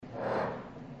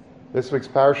This week's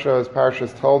parsha is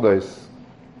Parshas Toldos.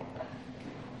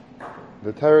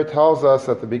 The Torah tells us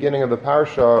at the beginning of the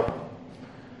parsha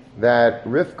that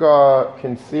Rivka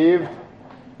conceived,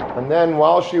 and then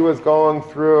while she was going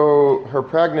through her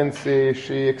pregnancy,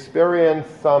 she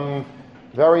experienced some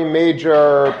very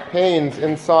major pains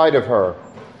inside of her.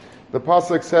 The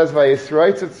pasuk says,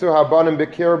 "Vayisroitzitzu habanim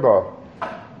b'kirba."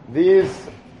 These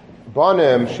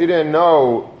banim, she didn't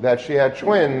know that she had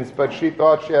twins, but she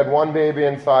thought she had one baby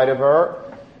inside of her.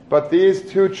 But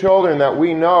these two children that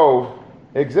we know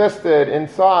existed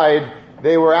inside,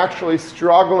 they were actually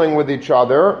struggling with each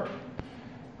other.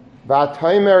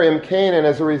 Vataimer imkain, and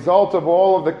as a result of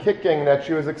all of the kicking that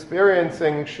she was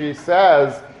experiencing, she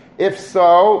says, "If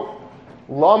so,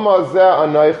 lama ze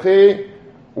anoichi,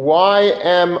 why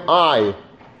am I?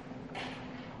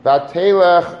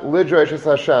 Vatelech lidrosh es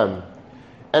Hashem."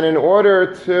 And in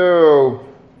order to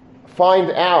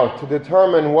find out, to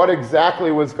determine what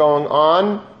exactly was going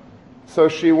on, so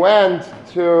she went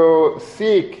to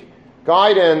seek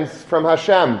guidance from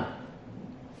Hashem.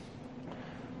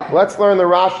 Let's learn the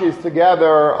Rashis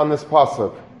together on this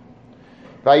pasuk.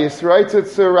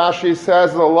 Vayisroitzitzu, Rashi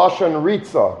says, the lashon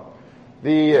ritza.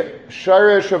 The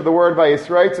shirish of the word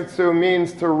vayisroitzitzu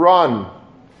means to run.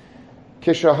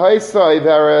 Kishahaisa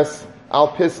iveres al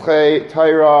pischei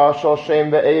Torah shel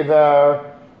Shem ve'ever,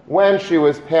 when she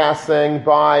was passing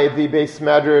by the Beis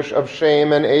Medrash of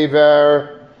Shem and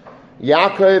Ever.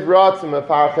 Yaakov ratzim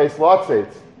mefarches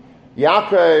lotzitz.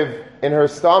 Yaakov, in her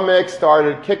stomach,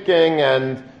 started kicking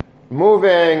and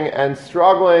moving and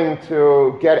struggling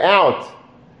to get out.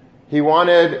 He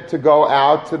wanted to go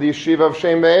out to the yeshiva of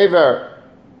Shem ve'ever.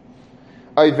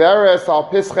 Iveres al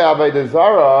pischei avodah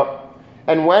zarah.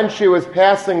 And when she was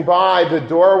passing by the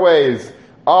doorways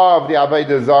of the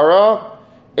Avodah Zarah,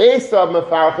 Esav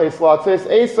mefarches latzis,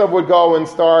 Esav would go and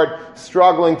start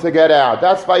struggling to get out.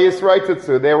 That's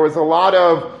vayisroitzitzu. There was a lot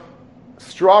of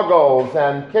struggles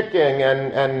and kicking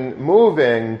and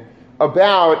moving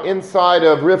about inside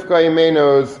of Rivka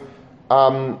Imenu's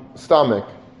stomach.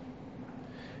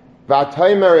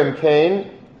 Vataimer imkain.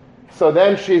 So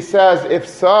then she says, if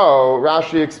so,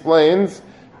 Rashi explains,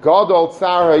 Gadol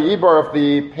tsar ha'ibor, if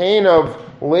the pain of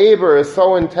labor is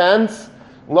so intense,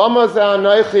 lama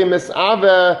za'anoichi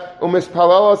mis'ave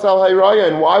u'mispalelos al hayraya,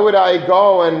 and why would I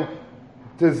go and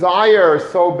desire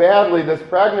so badly this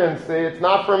pregnancy? It's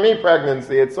not for me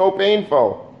pregnancy, it's so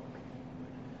painful.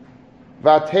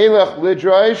 Vatelech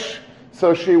lidrosh,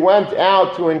 so she went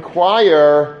out to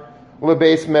inquire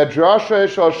lebeis medrasha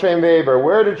shel Shem ve'ever.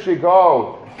 Where did she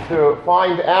go to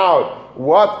find out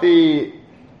what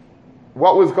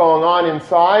was going on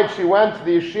inside? She went to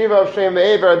the yeshiva of Shem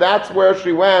ve'ever. That's where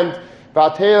she went.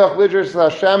 Vatelech lidrosh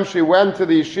Hashem. She went to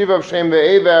the yeshiva of Shem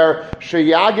ve'ever.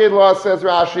 Sheyagid la, says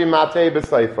Rashi, matei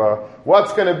b'seifa.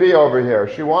 What's going to be over here?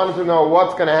 She wanted to know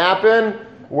what's going to happen.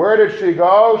 Where did she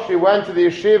go? She went to the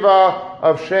yeshiva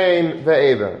of Shem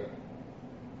ve'ever.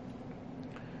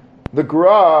 The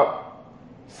Gra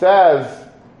says,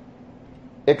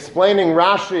 explaining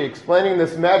Rashi, explaining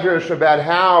this medrash about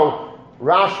how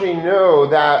Rashi knew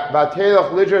that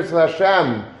Vatelech lidrosh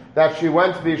Hashem, that she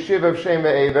went to the yeshiva of Shem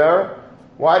ve'ever.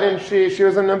 Why didn't she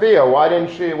was a Neviah, why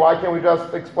can't we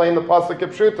just explain the pasuk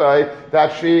Kipshutai,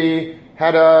 that she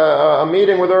had a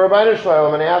meeting with the Rabbeinu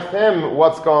Shalom and asked him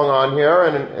what's going on here,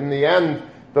 and in the end,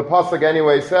 the pasuk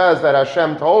anyway says that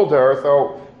Hashem told her,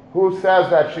 so who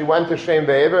says that she went to Shem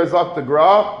ve'ever? Zok the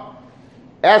Gra.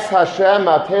 Es Hashem,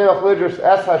 Vatelech lidrosh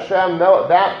Es Hashem,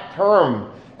 that term,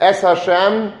 Es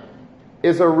Hashem,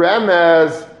 is a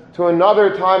remez to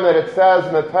another time that it says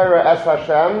in the Torah, Es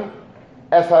Hashem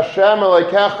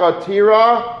Elokecha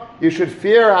Tira, you should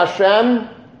fear Hashem.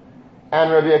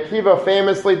 And Rabbi Akiva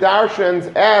famously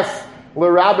darshans Es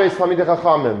l'Rabbeis Talmidei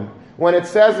Chachamim. When it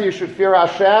says that you should fear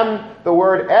Hashem, the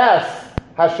word Es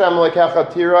Hashem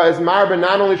Elokecha Tira is marba.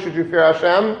 Not only should you fear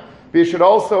Hashem, but you should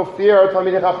also fear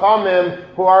Talmidei Chachamim,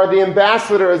 who are the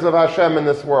ambassadors of Hashem in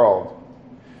this world.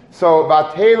 So,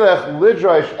 Vatelech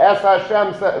lidrosh Es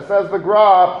Hashem, says the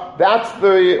Gra, that's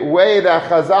the way that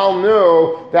Chazal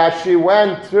knew that she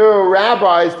went to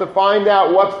rabbis to find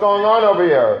out what's going on over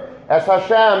here. Es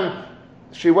Hashem,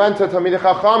 she went to Talmidei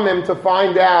Chachamim to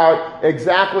find out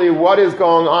exactly what is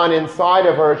going on inside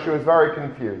of her. She was very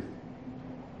confused.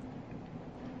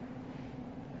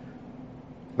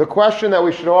 The question that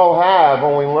we should all have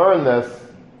when we learn this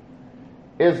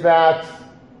is that,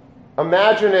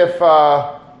 imagine if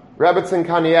Rebbetzin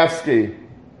Kanievsky,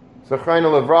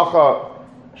 Zechreinu Levracha,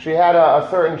 she had a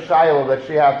certain shayla that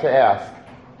she had to ask.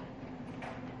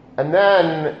 And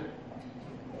then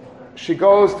she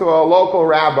goes to a local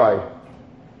rabbi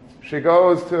She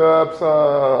goes to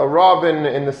a rav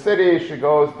in the city. She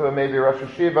goes to maybe Rosh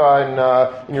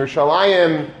Hashiva in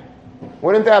Yerushalayim.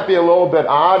 Wouldn't that be a little bit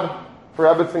odd for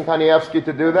Rebbetzin Kanievsky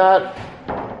to do that?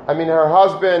 I mean, her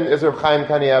husband is Reb Chaim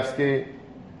Kanievsky.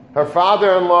 Her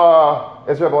father-in-law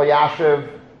is Reb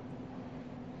Elyashiv.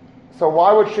 So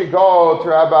why would she go to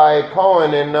Rabbi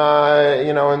Cohen in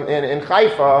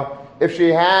Haifa if she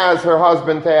has her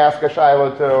husband to ask a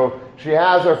shayla to? She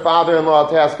has her father-in-law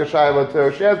to ask a shayla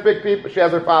to. She has big people. She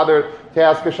has her father to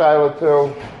ask a shayla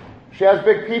to. She has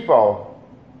big people.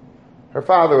 Her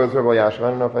father was Reb Elyashiv. I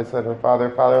don't know if I said her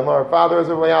father-in-law. Her father is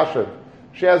Reb Elyashiv.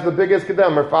 She has the biggest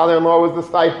kedem. Her father-in-law was the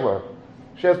Stifler.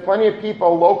 She has plenty of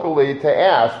people locally to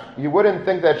ask. You wouldn't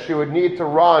think that she would need to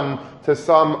run to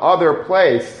some other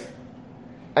place.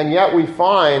 And yet we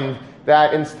find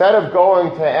that instead of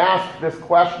going to ask this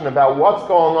question about what's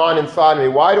going on inside me,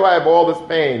 why do I have all this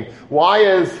pain? Why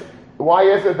is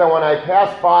it that when I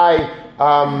pass by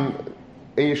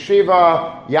a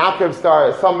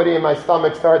yeshiva, somebody in my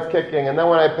stomach starts kicking, and then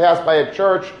when I pass by a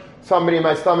church, somebody in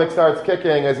my stomach starts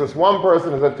kicking? Is this one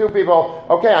person? Is it two people?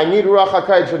 Okay, I need Ruach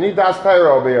HaKodesh, I need Das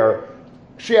Torah over here.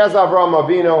 She has Avraham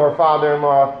Avinu, her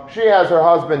father-in-law. She has her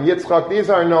husband Yitzchak. These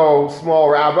are no small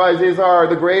rabbis. These are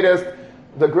the greatest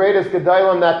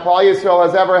Gedalim that Klal Yisrael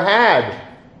has ever had.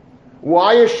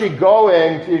 Why is she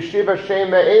going to Yeshiva Shem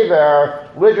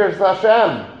Be'ever, Lidras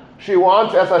Hashem? She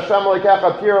wants Es Hashem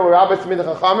Lekecha Tir L'Rabbis Mid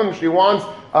Chachamim. She wants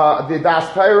the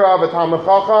Das Torah of a Talmid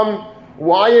Chacham.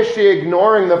 Why is she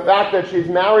ignoring the fact that she's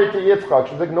married to Yitzchak?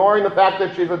 She's ignoring the fact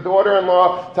that she's a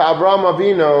daughter-in-law to Avraham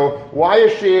Avinu. Why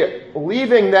is she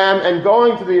leaving them and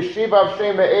going to the yeshiva of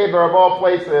Shem Be'ever of all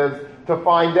places to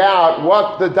find out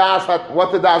what the Das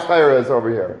Torah is over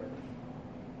here?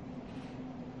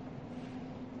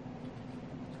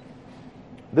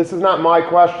 This is not my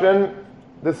question.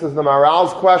 This is the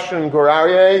Maral's question in Gur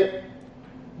Aryeh.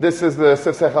 This is the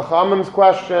Sifsei Chachamim's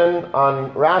question on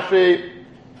Rashi.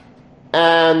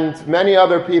 And many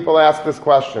other people ask this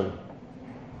question.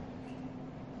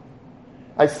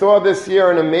 I saw this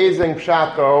year an amazing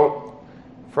pshato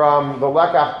from the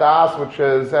Lekach Das, which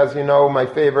is, as you know, my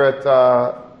favorite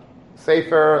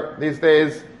sefer these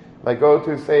days. My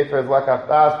go-to sefer is Lekach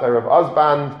Das by Rav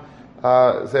Osband,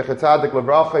 Zecher Tzadik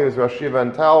Livracha, who's Rosh Yeshiva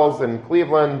in Telz in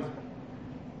Cleveland.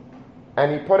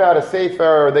 And he put out a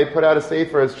sefer, or they put out a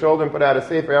sefer, his children put out a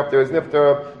sefer after his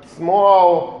niftar,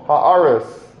 small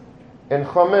ha'aris in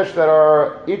Chumash that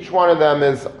are, each one of them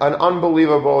is an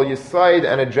unbelievable yisaid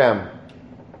and a gem.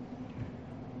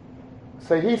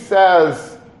 So he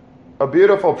says a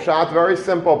beautiful pshat, very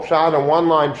simple pshat, a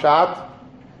one-line pshat.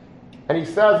 And he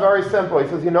says very simple, he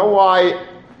says, you know why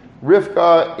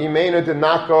Rivka Imenu did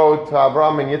not go to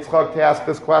Avraham and Yitzchak to ask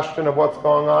this question of what's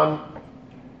going on?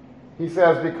 He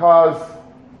says because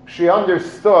she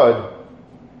understood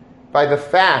by the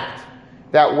fact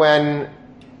that when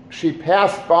she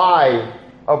passed by,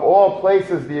 of all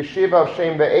places, the yeshiva of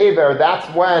Shem Be'ever, that's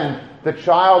when the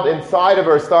child inside of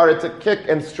her started to kick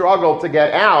and struggle to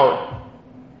get out,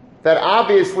 that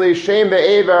obviously Shem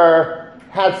Be'ever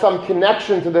had some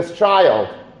connection to this child.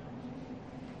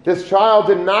 This child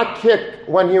did not kick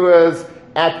when he was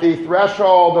at the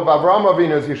threshold of Avraham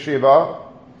Avinu's yeshiva.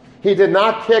 He did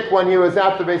not kick when he was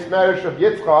at the Beis Medrash of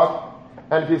Yitzchak.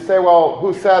 And if you say, well,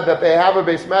 who said that they have a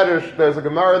Beis Medrash? There's a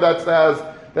Gemara that says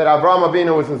that Avraham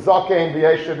Avinu was a Zakein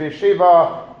v'yeshiv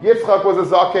yeshiva. Yitzchak was a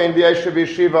Zakein v'yeshiv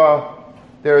yeshiva.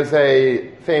 There's a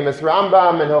famous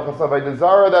Rambam in Hilchos Avodah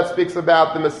Zarah that speaks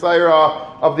about the Messiah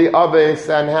of the Aves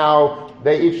and how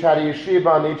they each had a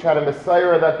yeshiva and they each had a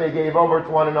Messiah that they gave over to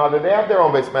one another. They have their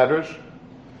own Beis Medrash.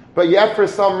 But yet for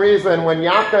some reason, when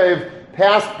Yaakov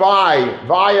passed by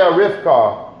via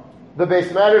Rivka, the Beis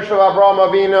Medrash of Avraham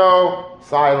Avinu,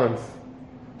 silence.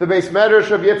 The Beis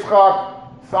Medrash of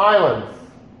Yitzchak, silence.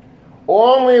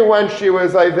 Only when she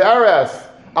was Iveres,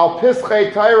 Al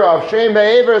Pischei Torah of Shem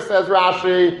Be'ever, says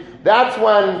Rashi, that's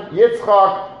when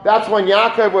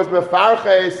Yaakov was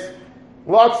Mefarches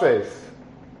Lotzes.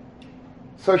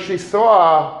 So she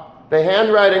saw the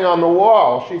handwriting on the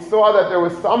wall. She saw that there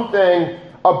was something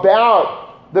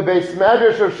about the Beis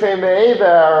Medrash of Shem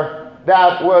Be'ever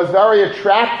that was very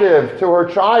attractive to her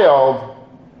child,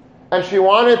 and she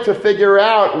wanted to figure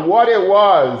out what it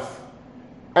was.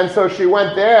 And so she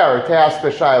went there to ask the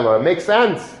Shaila. Makes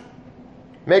sense.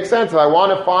 Makes sense. If I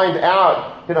want to find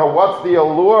out, what's the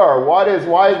allure? Why is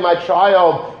my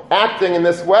child acting in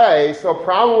this way? So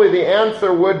probably the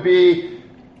answer would be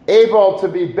able to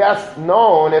be best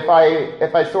known if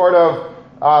I sort of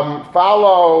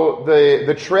follow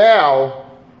the trail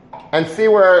and see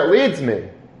where it leads me.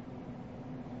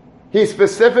 He's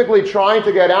specifically trying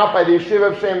to get out by the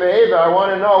Yeshiva of Shem Ve'ever. I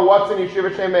want to know what's in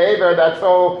Yeshiva Shem Ve'ever that's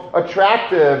so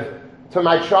attractive to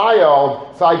my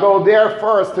child. So I go there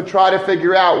first to try to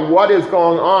figure out what is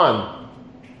going on.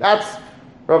 That's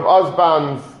Rav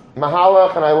Osban's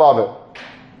Mahalach, and I love it.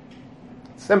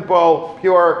 Simple,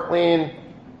 pure, clean,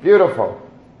 beautiful.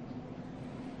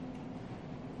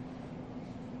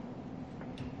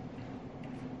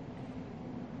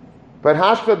 But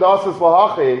Hashtadas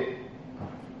Lahachi,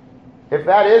 if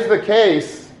that is the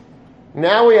case,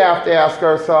 now we have to ask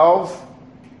ourselves,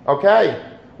 okay,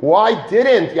 why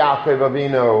didn't Yaakov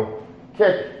Avinu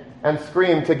kick and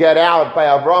scream to get out by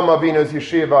Avraham Avinu's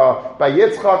yeshiva, by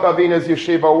Yitzchak Avinu's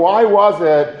yeshiva? Why was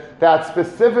it that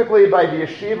specifically by the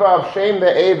yeshiva of Shem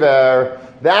Ve'ever,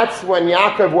 that's when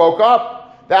Yaakov woke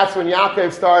up, that's when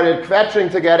Yaakov started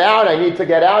kvetching to get out, I need to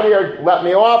get out here, let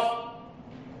me off,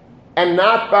 and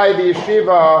not by the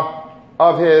yeshiva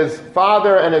of his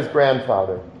father and his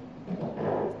grandfather?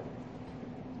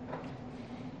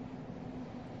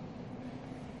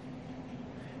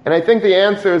 And I think the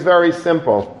answer is very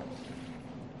simple.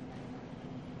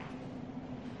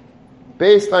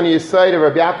 Based on the Yesod of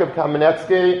Rabbi Yaakov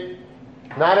Kamenetsky,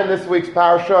 not in this week's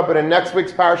parsha, but in next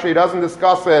week's parsha, he doesn't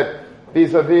discuss it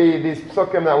vis-a-vis these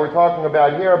psukim that we're talking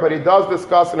about here, but he does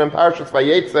discuss it in Parshas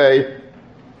Vayetze,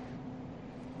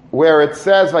 where it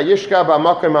says, Vayishka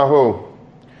b'makom ahu.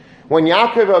 When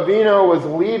Yaakov Avinu was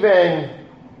leaving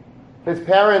his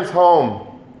parents' home,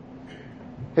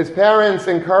 his parents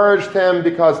encouraged him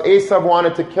because Esav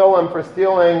wanted to kill him for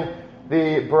stealing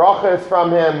the brachas from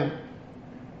him.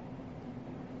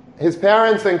 His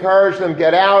parents encouraged him,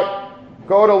 get out,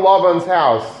 go to Lavan's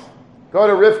house, go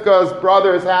to Rivka's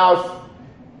brother's house,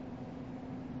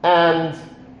 and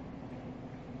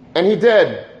he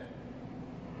did.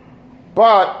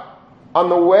 But on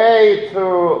the way to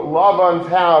Lavan's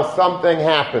house, something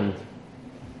happened.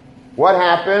 What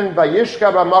happened?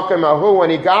 Vayishka b'makom ahu. When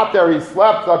he got there, he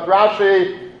slept. Like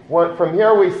Rashi, from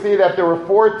here we see that there were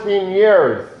 14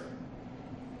 years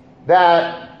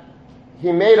that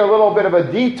he made a little bit of a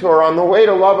detour on the way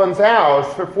to Lavan's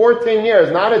house for 14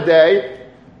 years. Not a day,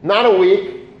 not a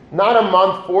week, not a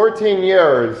month, 14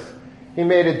 years. He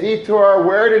made a detour.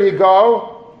 Where did he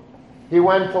go? He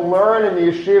went to learn in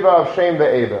the yeshiva of Shem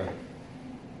Ve'ever.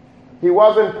 He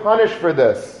wasn't punished for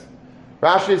this.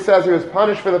 Rashi says he was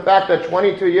punished for the fact that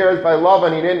 22 years by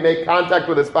Lavan he didn't make contact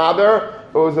with his father.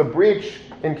 It was a breach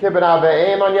in Kibbutz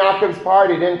Aveim on Yaakov's part.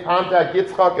 He didn't contact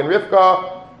Yitzchak and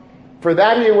Rivka. For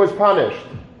that he was punished.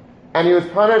 And he was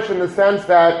punished in the sense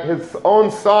that his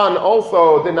own son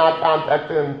also did not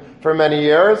contact him for many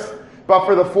years. But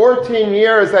for the 14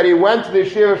 years that he went to the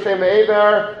Yeshiva of Shem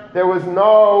Ve'ever, there was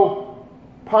no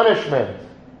punishment.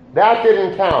 That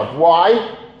didn't count.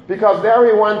 Why? Because there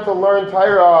he went to learn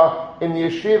Torah in the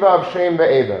yeshiva of Shem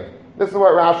Ve'ever. This is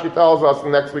what Rashi tells us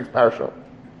in next week's parsha.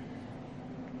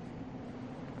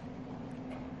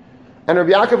 And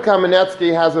Rabbi Yaakov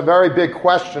Kamenetsky has a very big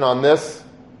question on this.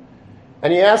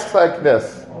 And he asks like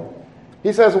this.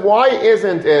 He says, why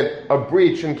isn't it a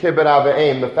breach in Kibbutz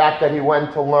Aveim, the fact that he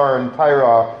went to learn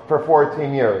Torah for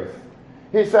 14 years?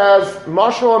 He says,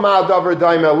 Mashal Amad Davar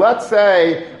Daima, let's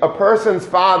say a person's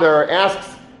father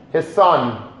asks his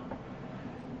son,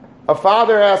 a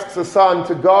father asks a son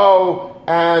to go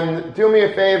and do me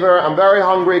a favor, I'm very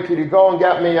hungry, could you go and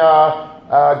get me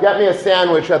a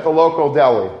sandwich at the local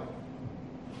deli?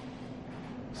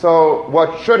 So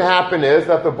what should happen is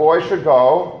that the boy should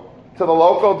go to the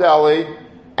local deli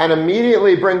and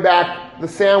immediately bring back the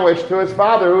sandwich to his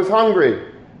father who's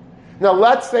hungry. Now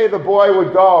let's say the boy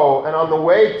would go and on the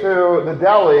way to the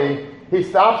deli, he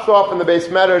stops off in the Beis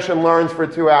Medrash and learns for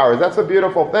 2 hours. That's a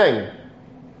beautiful thing.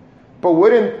 But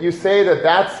wouldn't you say that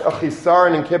that's a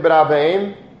chisaron in Kibbutz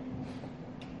Aveim?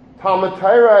 Talmud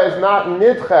Torah is not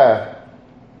nidche.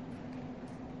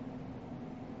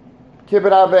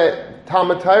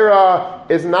 Talmud Torah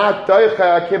is not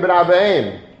doicha Kibbutz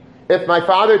Aveim. If my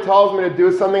father tells me to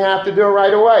do something, I have to do it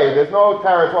right away. There's no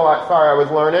teretz, I was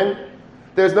learning.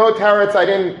 There's no teretz, I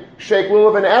didn't shake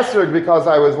lulav and esrog because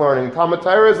I was learning. Talmud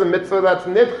Torah is a mitzvah that's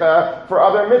nidcha for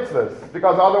other mitzvahs,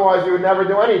 because otherwise you would never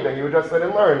do anything. You would just sit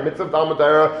and learn. Mitzvah of Talmud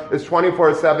Torah is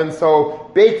 24/7,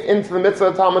 so baked into the mitzvah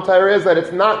of Talmud Torah is that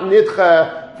it's not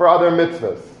nidcha for other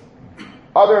mitzvahs.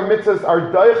 Other mitzvahs are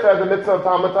doicha the mitzvah of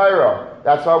Talmud Torah.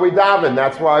 That's why we daven.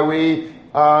 That's why we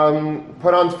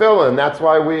put on tefillin. That's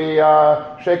why we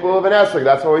shake lulav and esrog.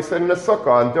 That's why we sit in a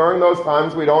sukkah. And during those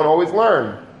times we don't always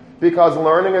learn, because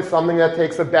learning is something that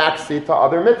takes a backseat to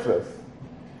other mitzvahs.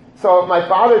 So if my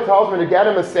father tells me to get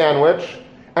him a sandwich,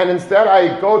 and instead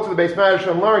I go to the Beis Medrash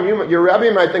and learn, your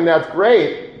Rebbe might think that's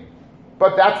great,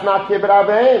 but that's not kibbut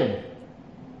aveim.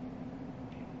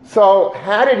 So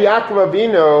how did Yaakov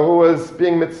Avinu, who was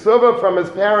being mitzvah from his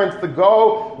parents to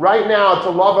go right now to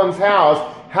Lavan's house,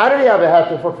 how did he have a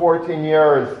heter for 14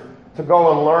 years to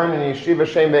go and learn in Yeshiva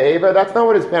Shem Be'eva? That's not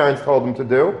what his parents told him to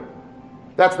do.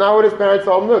 That's not what his parents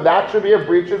told him to do. That should be a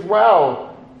breach as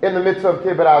well in the mitzvah of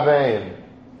kibbut aveim.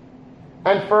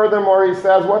 And furthermore, he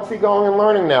says, what's he going and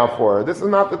learning now for? This is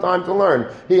not the time to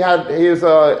learn. He is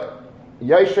a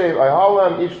Yeshiv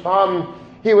Ahalam Ishtam.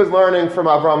 He was learning from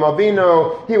Avraham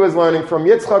Avinu. He was learning from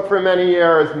Yitzchak for many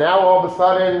years. Now all of a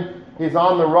sudden, he's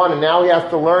on the run, and now he has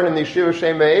to learn in the Yeshiva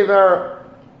Shem Be'ever.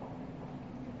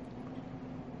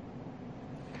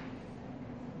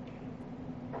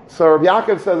 So Rabbi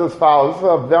Yaakov says as follows. This is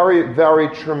a very, very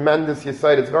tremendous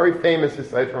yesod. It's a very famous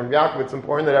yesod from Rabbi Yaakov. It's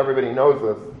important that everybody knows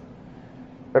this.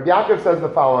 Rabbi Yaakov says the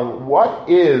following: what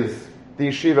is the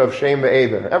Yeshiva of Shem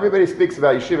Be'ever? Everybody speaks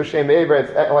about Yeshiva Shem Be'ever.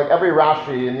 It's like every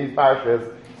Rashi in these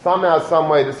parshas, somehow, some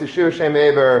way, this Yeshiva Shem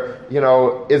Be'ever,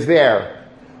 is there.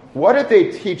 What did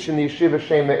they teach in the Yeshiva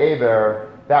Shem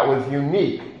Be'ever that was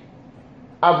unique?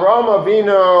 Avraham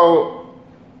Avinu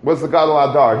was the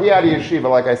Gadol Adar. He had a yeshiva,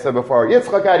 like I said before.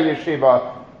 Yitzchak had a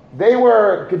yeshiva. They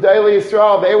were Gedolei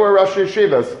Yisrael. They were Rosh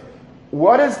Yeshivas.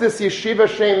 What is this Yeshiva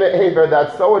Shem Be'ever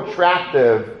that's so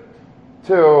attractive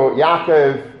to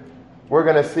Yaakov? We're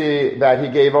going to see that he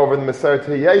gave over the Maser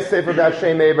to Yosef about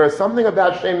Shem Be'ever. Something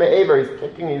about Shem Be'ever. He's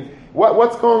kicking.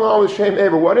 What's going on with Shem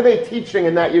Be'ever? What are they teaching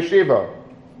in that yeshiva?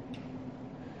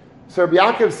 So Rabbi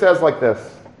Yaakov says like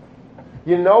this.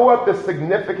 You know what the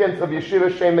significance of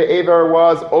Yeshiva Shem Be'ever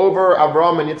was over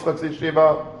Avraham and Yitzchak's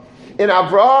yeshiva? In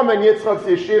Avraham and Yitzchak's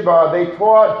yeshiva, they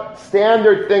taught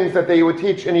standard things that they would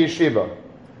teach in yeshiva.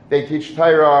 They teach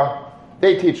Torah,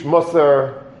 they teach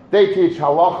Musar, they teach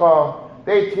Halacha,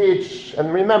 they teach,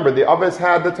 and remember, the Avos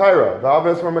had the Torah. The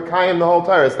Avos were Mekayim the whole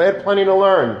Torah, so they had plenty to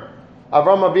learn.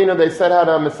 Avraham Avinu, they said, had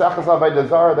a Maseches Avodah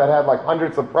Zarah that had like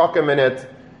hundreds of prakim in it.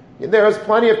 There was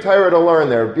plenty of Torah to learn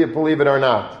there, believe it or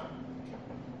not.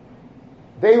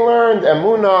 They learned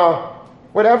Emunah,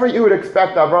 whatever you would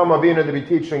expect Avraham Avinu to be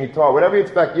teaching, he taught. Whatever you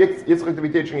expect Yitzchak to be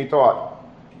teaching, he taught.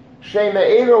 Shem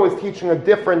Be'ever was teaching a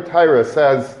different Torah,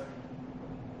 says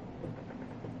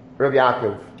Rabbi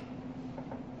Yaakov.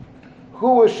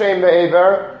 Who was Shem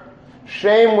Be'ever?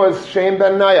 Shem was Shem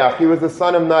ben Nayach. He was the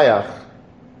son of Nayach.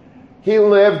 He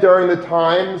lived during the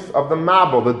times of the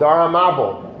Mabul, the Dar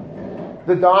HaMabul.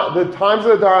 The times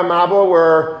of the Dar HaMabul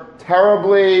were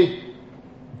terribly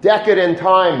decadent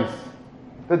times.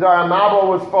 The Dar HaMabul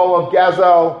was full of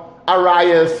Gezel,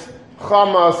 Arayas,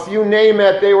 Chamas, you name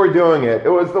it, they were doing it. It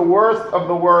was the worst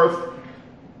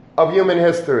of human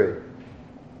history.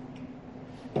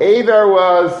 Aver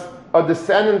was a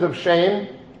descendant of Shem.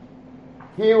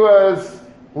 He was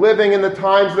living in the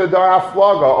times of the Dar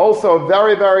HaFlaga, also a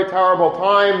very, very terrible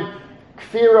time.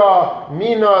 Kfira,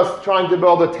 Minos, trying to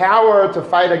build a tower to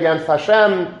fight against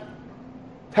Hashem.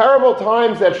 Terrible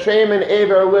times that Shem and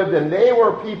Aver lived in. They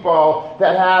were people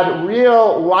that had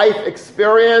real life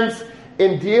experience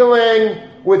in dealing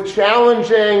with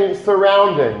challenging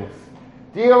surroundings,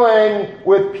 dealing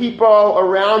with people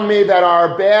around me that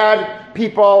are bad,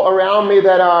 people around me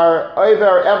that are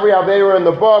either every Aveira in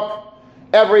the book,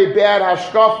 every bad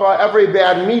hashkafa, every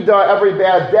bad midah, every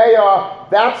bad daya.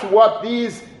 That's what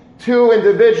these two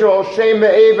individuals, Shem and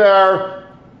Aver,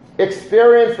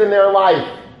 experienced in their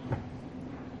life.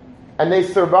 And they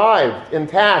survived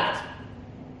intact.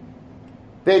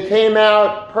 They came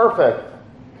out perfect.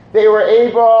 They were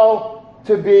able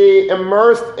to be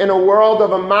immersed in a world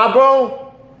of a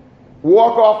mabul,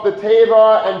 walk off the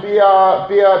teva and be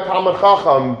a Talmid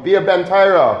Chacham, be a Ben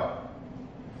Torah.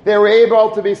 They were able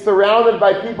to be surrounded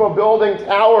by people building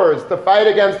towers to fight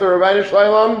against the Rebbeinu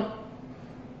Shalom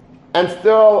and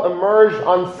still emerge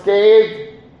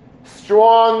unscathed,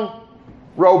 strong,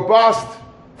 robust,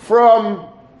 from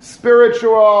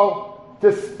spiritual,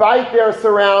 despite their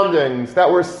surroundings that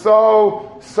were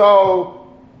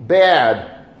so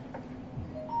bad.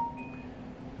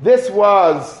 This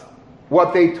was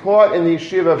what they taught in the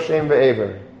yeshiva of Shem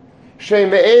Be'ever. Shem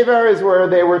Be'ever is where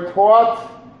they were taught,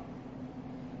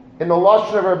 in the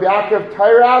lashon of Rabbi Yaakov,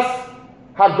 Tairas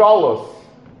HaGolus,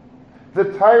 the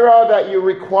Torah that you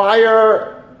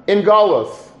require in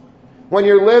Golus. When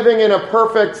you're living in a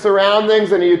perfect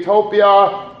surroundings in a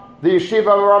utopia, the yeshiva of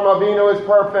Avraham Avinu is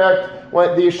perfect.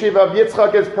 The yeshiva of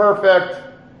Yitzchak is perfect.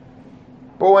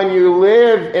 But when you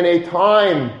live in a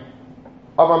time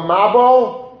of a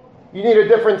mabul, you need a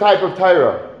different type of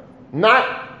Torah.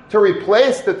 Not to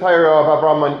replace the Torah of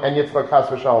Avraham and Yitzchak Chas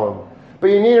v'Shalom, but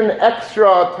you need an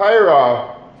extra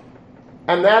Torah,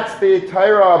 and that's the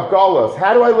Torah of Golus.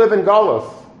 How do I live in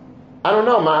Golus? I don't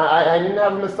know, I didn't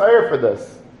have a Messiah for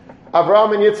this.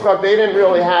 Avraham and Yitzchak, they didn't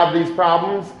really have these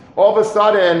problems. All of a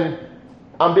sudden,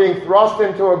 I'm being thrust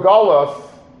into a galus.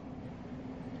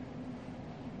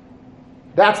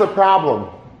 That's a problem.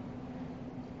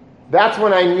 That's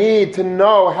when I need to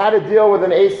know how to deal with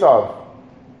an Esav,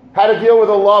 how to deal with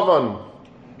a Lavan.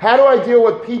 How do I deal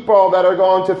with people that are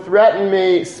going to threaten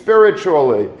me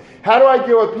spiritually? How do I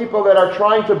deal with people that are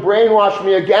trying to brainwash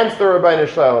me against the Rebbeinu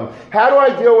Shalom? How do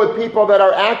I deal with people that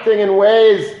are acting in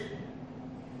ways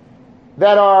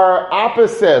that are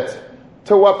opposite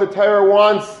to what the Torah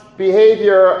wants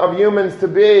behavior of humans to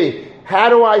be? How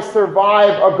do I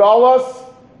survive a galus?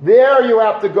 There you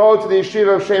have to go to the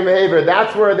yeshiva of Shem Haver.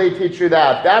 That's where they teach you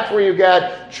that. That's where you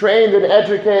get trained and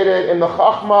educated in the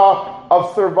chachma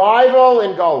of survival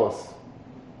in galus.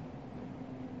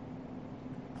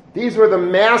 These were the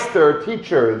master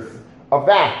teachers of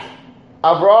that.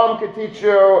 Avraham could teach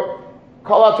you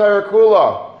Kol HaTorah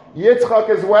Kula. Yitzchak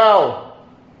as well.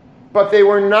 But they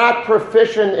were not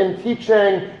proficient in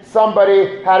teaching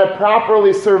somebody how to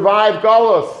properly survive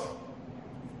galus,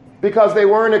 because they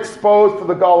weren't exposed to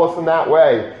the galus in that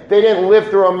way. They didn't live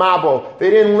through a mabul. They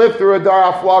didn't live through a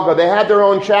dar aflaga. They had their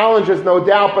own challenges, no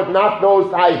doubt, but not those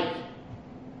type.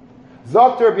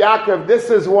 Zokter Reb Yaakov, this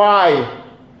is why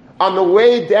on the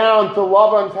way down to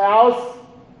Lavan's house,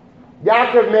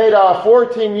 Yaakov made a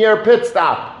 14-year pit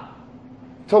stop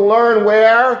to learn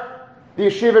where? The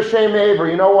yeshiva Shem Haver.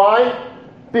 You know why?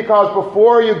 Because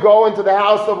before you go into the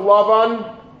house of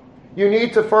Lavan, you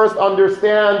need to first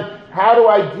understand, how do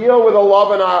I deal with a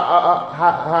Lavan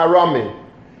Harami?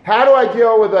 How do I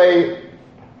deal with a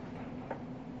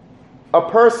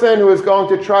person who is going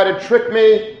to try to trick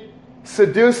me,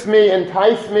 seduce me,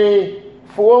 entice me,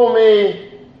 fool me,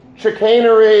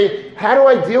 chicanery? How do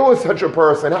I deal with such a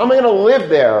person? How am I going to live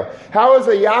there? How is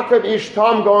a Yaakov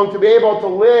Ishtam going to be able to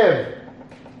live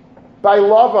by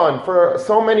Lavan for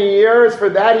so many years? For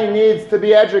that he needs to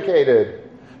be educated.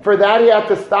 For that he had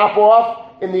to stop off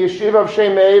in the yeshiva of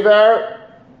Shem Haver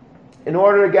in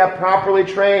order to get properly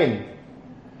trained.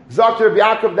 Zokter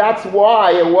Reb Yaakov, that's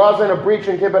why it wasn't a breach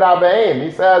in Kibbutz Avim.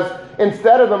 He says,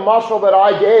 instead of the mashal that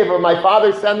I gave of my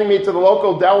father sending me to the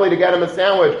local deli to get him a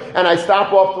sandwich, and I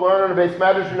stop off to learn on a Beis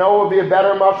Medrash, you know what would be a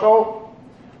better mashal?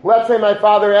 Let's say my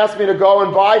father asked me to go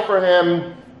and buy for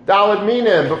him Daled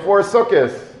Minim before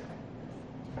Sukkot,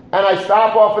 and I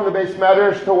stop off in the Beis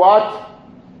Medrash to what?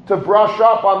 To brush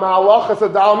up on the halachas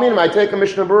of Daled Minim. I take a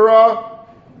Mishnah Berurah,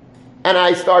 and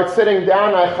I start sitting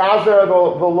down, I chazer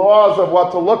the laws of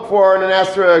what to look for in an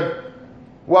esrog,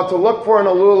 what to look for in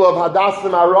a lulav,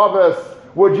 hadassim arabas.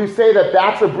 Would you say that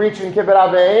that's a breach in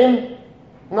kibbutz aveim?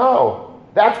 No.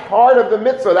 That's part of the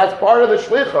mitzvah. That's part of the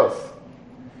shlichus.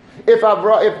 If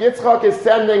Yitzchak is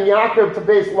sending Yaakov to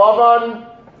Beis Lavan,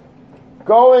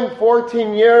 going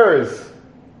 14 years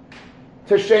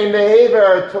to Shem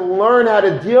Haver to learn how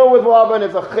to deal with Lavan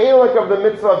is a chelik of the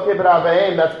mitzvah of kibbutz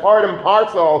aveim. That's part and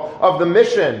parcel of the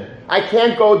mission. I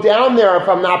can't go down there if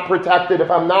I'm not protected,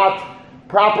 if I'm not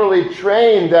properly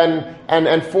trained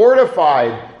and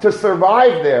fortified to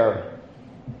survive there.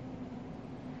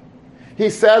 He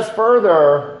says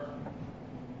further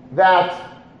that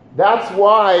that's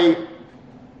why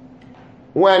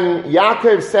when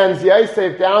Yaakov sends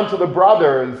Yosef down to the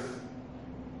brothers,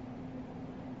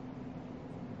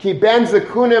 Ki ben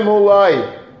zekunim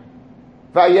hulai,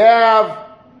 vayev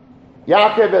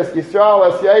Yaakov es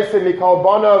Yisrael es Yosef mikol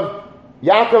bonav.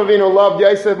 Yaakov Avinu loved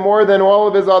Yosef more than all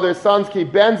of his other sons. Ki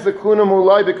ben zekunim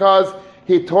hulai, because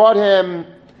he taught him,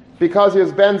 because he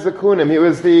was ben zekunim. He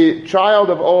was the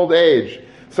child of old age.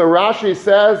 So Rashi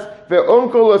says,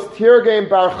 ve'unkulus tirgem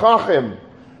bar chachim.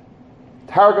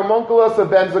 Targumunculus of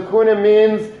ben zekunim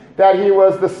means that he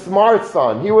was the smart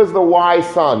son. He was the wise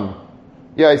son.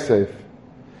 Yosef.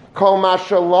 Kol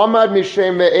mashalamad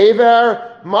mishem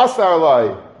ve'ever masar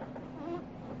lai.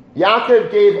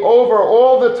 Yaakov gave over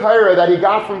all the Torah that he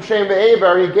got from Shem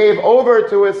ve'ever, he gave over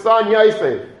to his son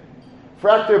Yosef.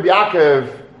 Fractor of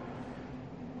Yaakov,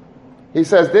 he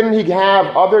says, didn't he have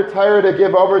other Torah to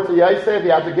give over to Yosef? He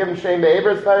had to give him Shem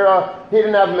ve'ever's Torah. He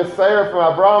didn't have Messiah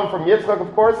from Abraham, from Yitzchak.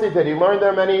 Of course he did. He learned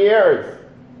there many years.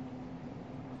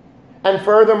 And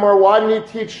furthermore, why didn't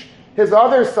he teach his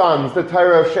other sons the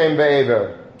Torah of Shem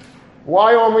ve'ever?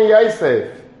 Why only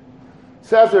Yosef?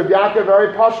 Says Reb Yaakov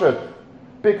very pashut.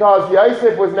 Because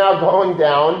Yosef was now going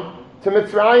down to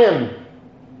Mitzrayim.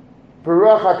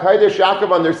 Baruch HaKadosh,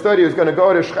 Yaakov understood he was going to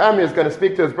go to Shechem, he was going to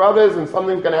speak to his brothers, and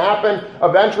something's going to happen.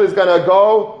 Eventually he's going to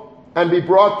go and be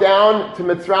brought down to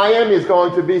Mitzrayim. He's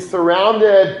going to be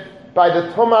surrounded by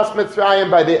the Tumas Mitzrayim,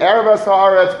 by the Erevas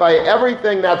Haaretz, by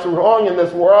everything that's wrong in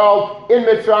this world, in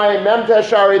Mitzrayim, Memtesh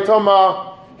Shari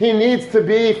Tumah, he needs to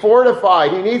be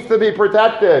fortified, he needs to be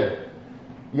protected.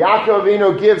 Yaakov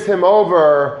Avinu gives him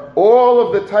over all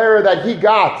of the Torah that he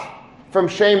got from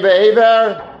Shem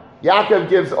ve'ever. Yaakov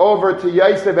gives over to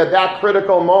Yosef at that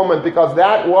critical moment, because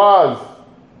that was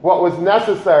what was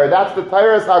necessary. That's the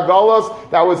Torah's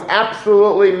Hagalos that was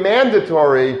absolutely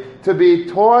mandatory to be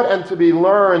taught and to be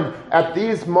learned at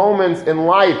these moments in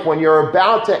life, when you're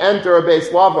about to enter a Beis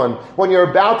Lavan, when you're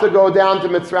about to go down to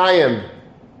Mitzrayim.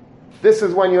 This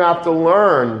is when you have to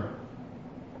learn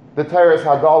the Torah's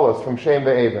Hagalos from Shem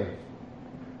ve'ever.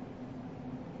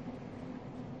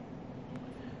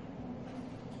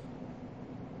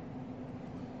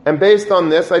 And based on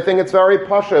this, I think it's very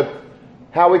pashut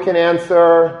how we can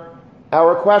answer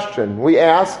our question. We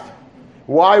asked,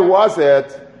 why was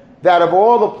it that of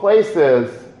all the places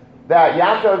that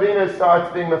Yaakov Avinu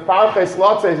starts being mefarches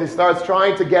lotzes, he starts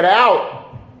trying to get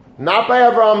out, not by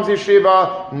Abraham's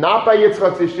yeshiva, not by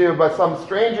Yitzchak's yeshiva, but some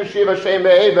strange yeshiva, Shem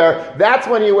ve'ever, that's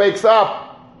when he wakes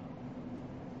up.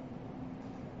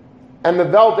 And the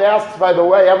Welt asks, by the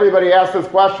way, everybody asks this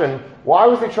question, why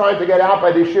was he trying to get out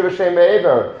by the yeshiva Shem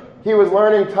ve'ever? He was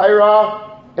learning Torah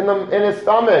in his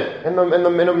stomach, in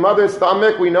the mother's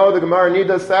stomach. We know the Gemara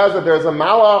Nida says that there's a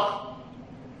malach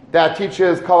that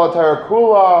teaches Kala Torah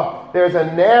Kula. There's a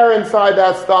ner inside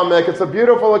that stomach. It's a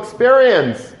beautiful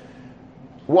experience.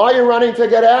 Why are you running to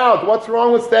get out? What's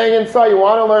wrong with staying inside? You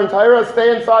want to learn Torah?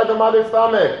 Stay inside the mother's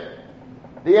stomach.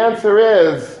 The answer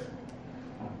is,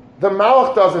 the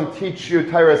malach doesn't teach you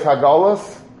Torah's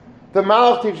Hagalos. The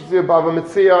malach teaches you Bava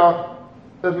Metzia.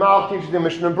 The malach teaches you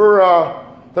Mishnah Berurah.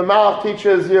 The malach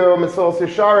teaches you Mesilas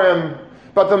Yesharim.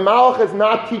 But the malach is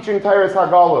not teaching Torah's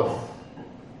Hagalos.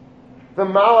 The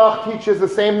malach teaches the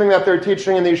same thing that they're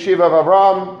teaching in the yeshiva of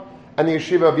Avraham and the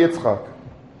yeshiva of Yitzchak.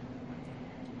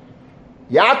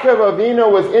 Yaakov Avinu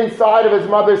was inside of his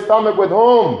mother's stomach with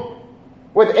whom?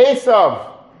 With Esav.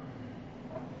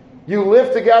 You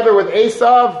live together with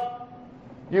Esav,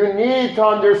 you need to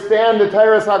understand the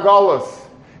Torah's Hagalos.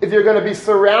 If you're going to be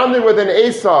surrounded with an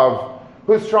Esav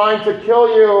who's trying to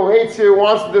kill you, who hates you,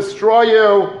 wants to destroy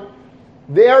you,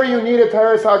 there you need a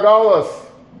Torah's Hagalos.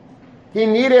 He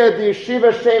needed the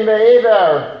yeshiva Shem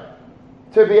ve'ever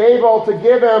to be able to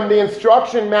give him the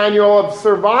instruction manual of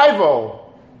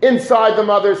survival inside the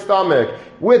mother's stomach,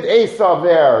 with Esav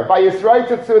there. By Yisrael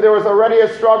Tetzu, there was already a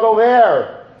struggle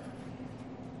there.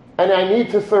 And I need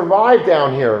to survive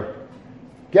down here.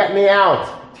 Get me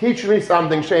out. Teach me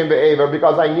something, Shem ve'ever,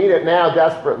 because I need it now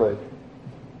desperately.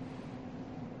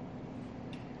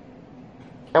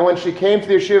 And when she came to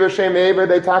the yeshiva Shem ve'ever,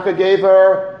 they Taka gave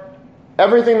her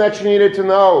everything that she needed to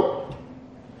know.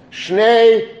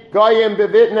 Shnei Goyim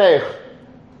bevitnech.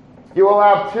 You will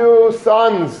have two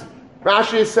sons.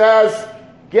 Rashi says,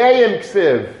 Geyim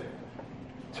ksiv.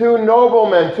 Two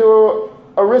noblemen, two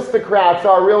aristocrats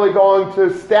are really going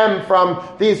to stem from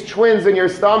these twins in your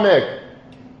stomach.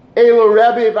 Elu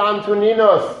Rebbe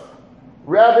Antoninos.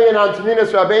 Rebbe and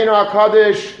Antoninos, Rabbeinu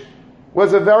HaKadosh,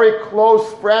 was a very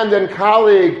close friend and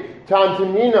colleague to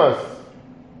Antoninos.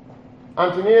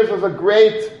 Antoninos was a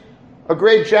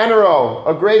great general,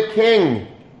 a great king,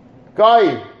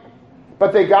 guy.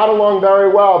 But they got along very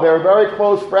well. They were very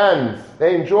close friends.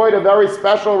 They enjoyed a very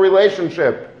special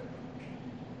relationship.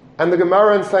 And the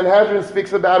Gemara in Sanhedrin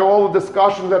speaks about all the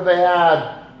discussions that they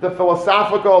had, the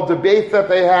philosophical debates that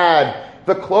they had,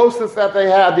 the closeness that they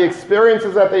had, the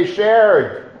experiences that they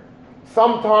shared.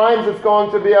 Sometimes it's going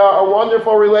to be a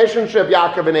wonderful relationship,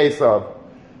 Yaakov and Esav.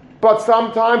 But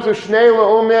sometimes,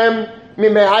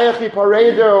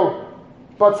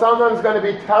 but sometimes it's going to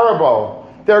be terrible.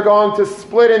 They're going to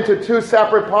split into two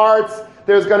separate parts.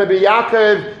 There's going to be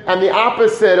Yaakov and the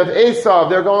opposite of Esav.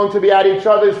 They're going to be at each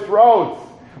other's throats.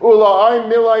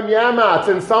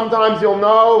 And sometimes you'll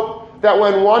know that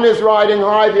when one is riding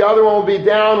high, the other one will be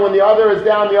down. When the other is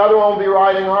down, the other one will be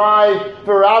riding high.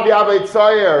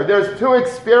 There's two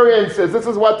experiences. This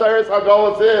is what Teres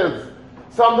Hagalos is.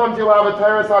 Sometimes you'll have a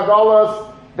Teres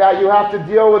Hagalos that you have to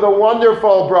deal with a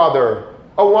wonderful brother,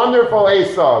 a wonderful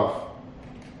Esav,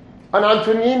 an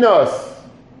Antoninos.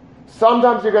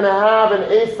 Sometimes you're going to have an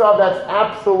Esav that's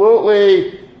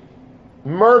absolutely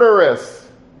murderous,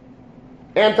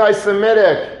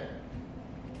 anti-Semitic,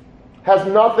 has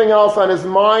nothing else on his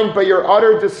mind but your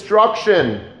utter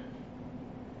destruction.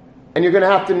 And you're going to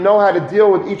have to know how to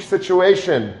deal with each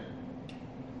situation.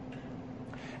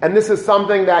 And this is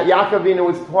something that Yaakov Avinu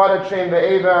was taught at Shem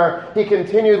ve'ever. He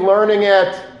continued learning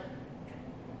it.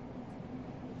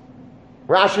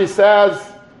 Rashi says,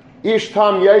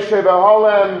 Ishtam Yeshe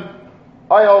B'Holem,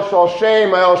 Ayal Shal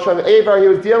Shem, Ayal Shal Ever. He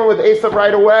was dealing with Esav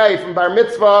right away. From Bar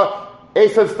Mitzvah,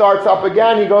 Esav starts up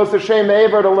again. He goes to Shem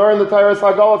Ever to learn the Teiras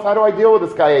Hagalos. How do I deal with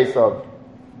this guy Esav?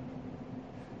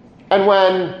 And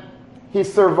when he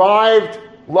survived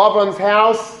Lavan's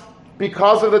house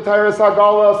because of the Teiras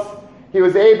Hagalos, he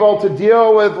was able to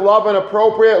deal with Lavan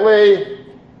appropriately.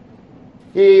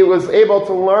 He was able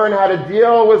to learn how to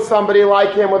deal with somebody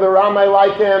like him, with a Ramai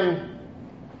like him.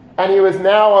 And he was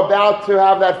now about to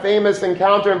have that famous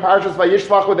encounter in Parshas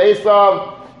Vayishlach with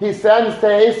Esav. He sends to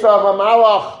Esav a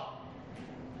malach,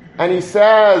 and he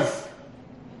says,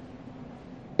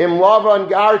 Im Lavan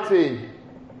Garti.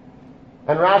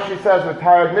 And Rashi says,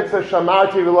 V'tarad mitzvah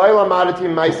shamarti v'loy lamadati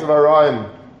ma'asav haroim.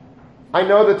 I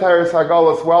know the Teiras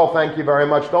Hagalos well, thank you very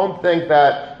much. Don't think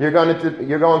that you're going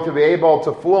to be able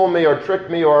to fool me or trick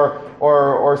me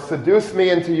or seduce me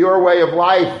into your way of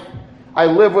life. I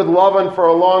lived with Lavan for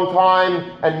a long time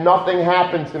and nothing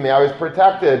happened to me. I was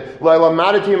protected. I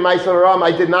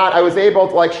was able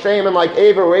to, like Shem and like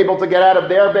Ava, were able to get out of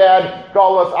their bad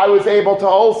galus. I was able to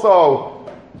also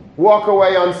walk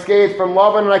away unscathed from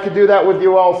Lavan, and I could do that with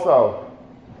you also.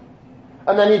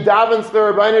 And then he davens the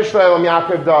Rabbeinu Shalom,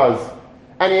 Yaakov does.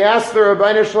 And he asks the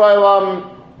Rabbeinu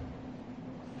Shalom,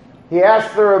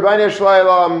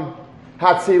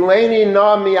 Hatzileni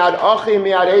na miad achi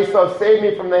miad Esav, save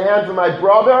me from the hands of my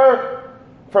brother,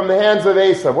 from the hands of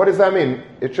Esav. What does that mean?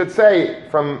 It should say,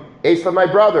 from Esav my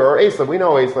brother, or Esav. We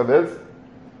know Esav is.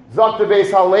 Zakta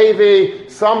Beis Halevi,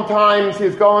 sometimes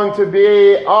he's going to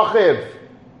be Achiv.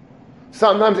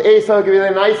 Sometimes Esav will be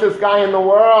the nicest guy in the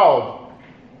world.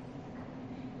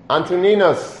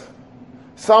 Antoninus.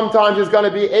 Sometimes he's going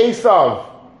to be Esav.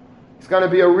 He's going to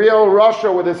be a real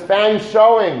Russia with his fangs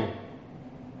showing.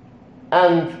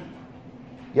 And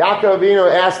Yaakov Avinu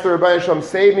asked the Rebbeinu Shalom,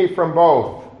 save me from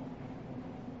both.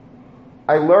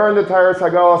 I learned the Teiras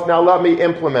Hagalos, now let me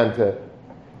implement it.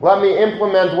 Let me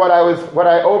implement what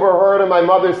I overheard in my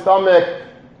mother's stomach.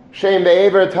 Shem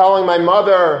Be'ever telling my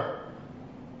mother,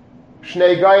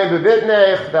 Shnei Gayim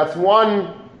Bevitnech, that's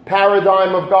one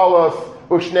paradigm of Galus.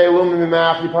 Ushnei Lumim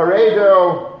Mimach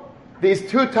Yiparedo. These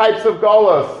two types of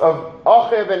Galus, of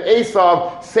Achiv and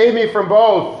Esav, save me from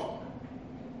both.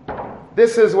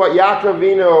 This is what Yaakov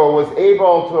Avinu was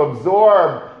able to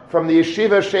absorb from the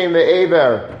Yeshiva Shem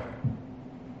Ve'ever.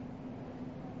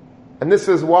 And this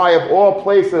is why, of all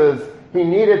places, he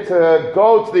needed to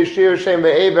go to the Yeshiva Shem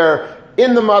Ve'ever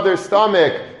in the mother's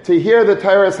stomach to hear the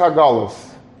Teiras Hagalos.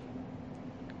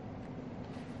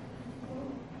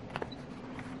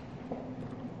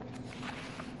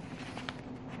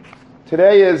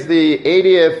 Today is the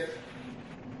 80th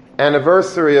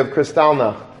anniversary of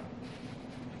Kristallnacht.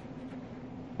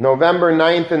 November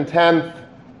 9th and 10th,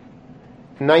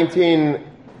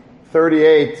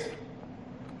 1938,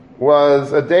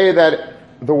 was a day that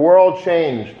the world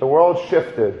changed, the world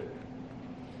shifted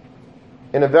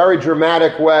in a very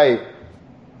dramatic way.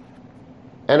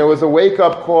 And it was a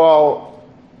wake-up call.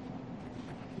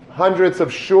 Hundreds of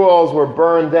shuls were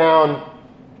burned down,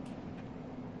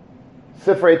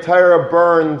 Sifrei Torah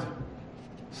burned,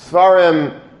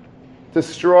 Svarim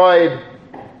destroyed,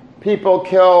 people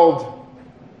killed,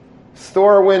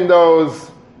 store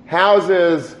windows,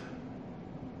 houses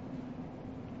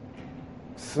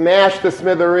smashed to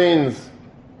smithereens.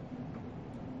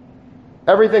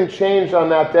 Everything changed on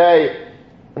that day,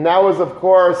 and that was, of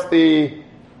course, the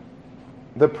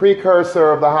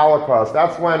precursor of the Holocaust.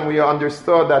 That's when we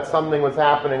understood that something was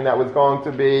happening that was going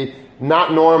to be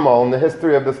not normal in the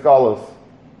history of the scholars.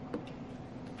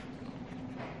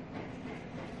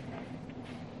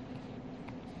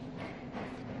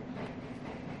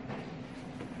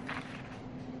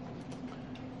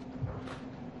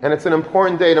 And it's an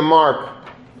important day to mark.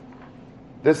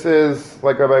 This is,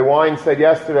 like Rabbi Wein said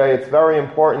yesterday, it's very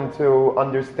important to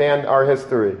understand our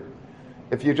history.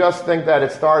 If you just think that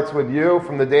it starts with you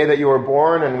from the day that you were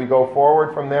born and we go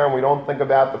forward from there and we don't think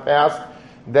about the past,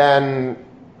 then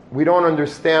we don't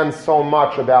understand so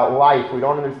much about life. We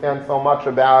don't understand so much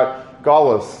about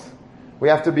Galus. We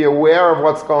have to be aware of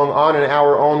what's going on in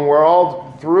our own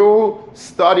world through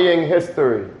studying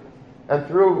history and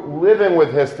through living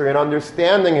with history and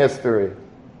understanding history.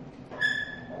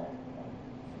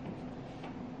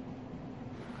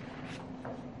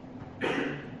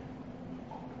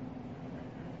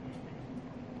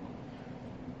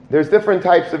 There's different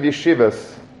types of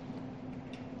yeshivas.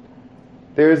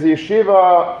 There's the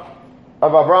yeshiva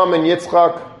of Avraham and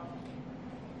Yitzchak,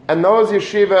 and those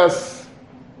yeshivas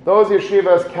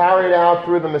carried out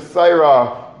through the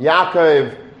Messiah.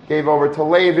 Yaakov gave over to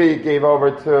Levi, gave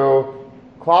over to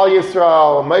Klal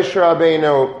Yisrael, Moshe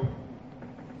Rabbeinu.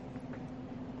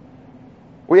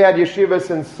 We had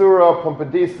yeshivas in Sura,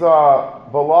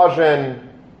 Pumbedisa, Volozhin,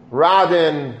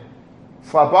 Radin,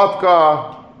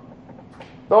 Slobodka.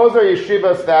 Those are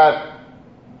yeshivas that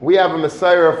we have a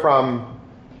Messiah from,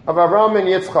 of Avram and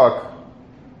Yitzchak.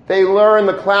 They learn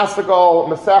the classical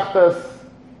Masechtas,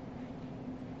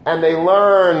 and they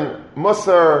learn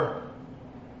Musar,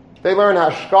 they learn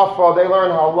Hashkafa, they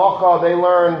learn Halacha, they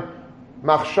learn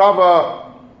Machshava.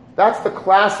 That's the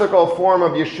classical form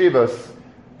of yeshivas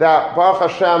that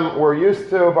Baruch Hashem we're used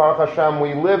to, Baruch Hashem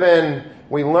we live in,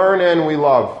 we learn in, we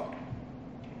love.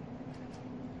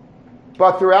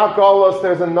 But throughout Golos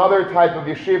there's another type of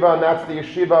yeshiva, and that's the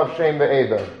yeshiva of Shem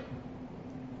ve'Ever.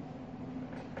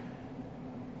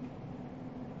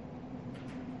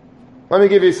 Let me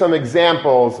give you some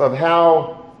examples of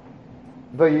how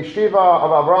the yeshiva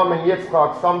of Avram and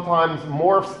Yitzchak sometimes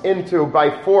morphs into,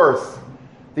 by force,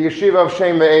 the yeshiva of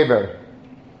Shem ve'Ever.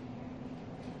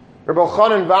 Reb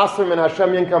Elchanan Wasserman Hashem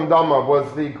Yinkam Damav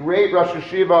was the great Rosh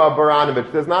Yeshiva of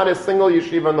Baranovich. There's not a single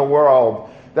yeshiva in the world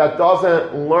that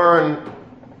doesn't learn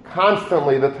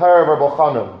constantly the Torah of Reb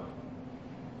Elchanan.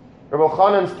 Reb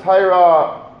Elchanan's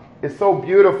Torah is so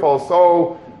beautiful,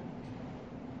 so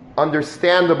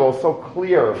understandable, so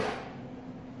clear.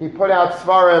 He put out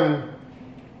Svarim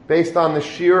based on the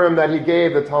shiurim that he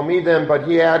gave the Talmidim, but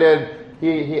he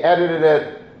edited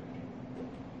it,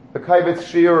 the Kaivetz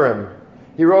Shiurim.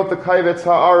 He wrote the Kaivetz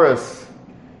Ha'aris.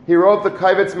 He wrote the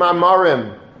Kaivetz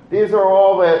Ma'amarim. These are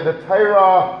all the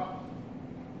Torah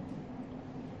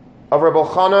of Reb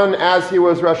Elchanan as he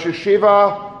was Rosh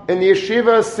Yeshiva in the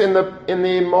yeshivas in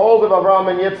the mold of Avram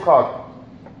and Yitzchak.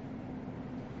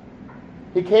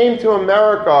 He came to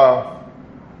America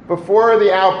before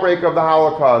the outbreak of the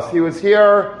Holocaust. He was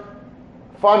here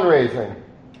fundraising,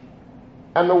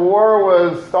 and the war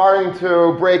was starting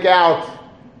to break out.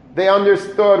 They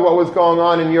understood what was going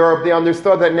on in Europe. They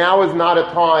understood that now is not a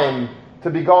time to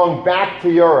be going back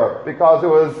to Europe because it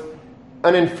was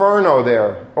an inferno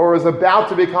there, or was about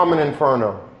to become an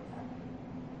inferno.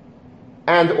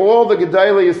 And all the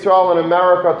Gedolei Yisrael in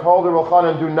America told Reb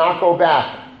Elchanan, do not go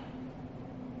back.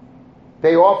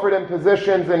 They offered him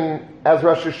positions as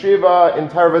Rosh Yeshiva in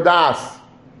Tarvadas.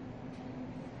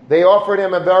 They offered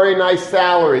him a very nice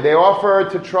salary. They offered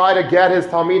to try to get his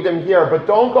Talmidim here, but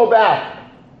don't go back.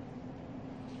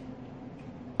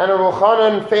 And Reb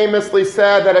Elchanan famously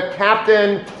said that a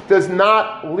captain does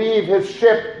not leave his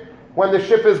ship when the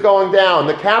ship is going down.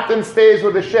 The captain stays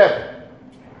with the ship.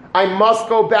 I must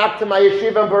go back to my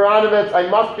yeshiva in Baranovich. I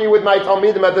must be with my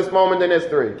Talmidim at this moment in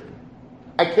history.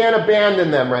 I can't abandon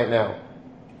them right now.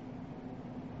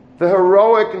 The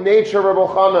heroic nature of Reb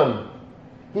Elchanan.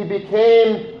 He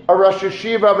became a Rosh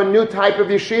Yeshiva of a new type of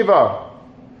yeshiva.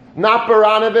 Not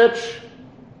Baranovich,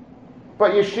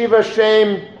 but Yeshiva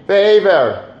Shem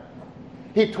ve'Ever.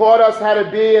 He taught us how to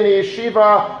be in a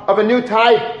yeshiva of a new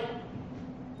type.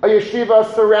 A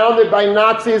yeshiva surrounded by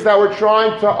Nazis that were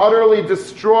trying to utterly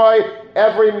destroy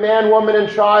every man, woman, and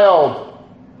child.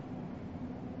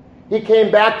 He came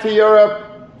back to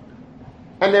Europe,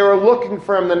 and they were looking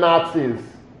for him, the Nazis.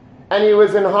 And he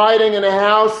was in hiding in a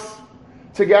house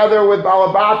together with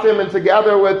Balabatim and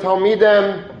together with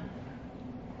Talmidim.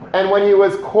 And when he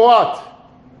was caught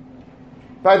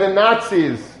by the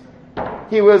Nazis,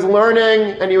 he was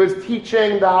learning and he was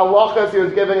teaching the halachas. He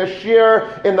was giving a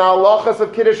shiur in the halachas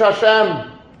of Kiddush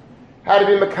Hashem. How to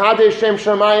be Mekadesh Shem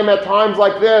Shamayim at times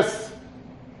like this.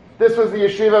 This was the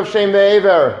yeshiva of Shem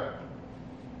ve'Ever.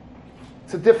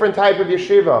 It's a different type of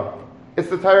yeshiva. It's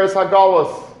the Teiras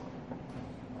HaGolus.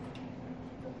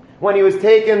 When he was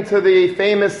taken to the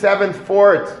famous 7th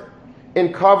fort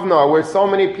in Kovna, where so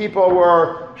many people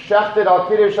were shechted al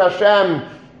Kiddush Hashem,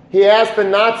 he asked the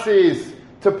Nazis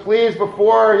to please,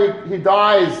 before he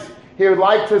dies, he would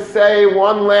like to say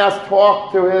one last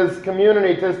talk to his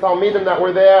community, to his Talmidim that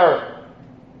were there.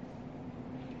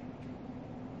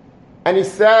 And he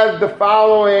said the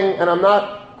following, and I'm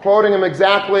not quoting him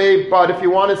exactly, but if you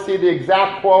want to see the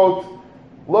exact quote,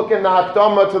 look in the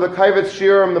Hakdama to the Kaivetz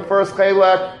Shiurim, the first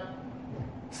Chelek.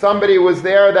 Somebody was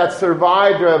there that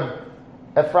survived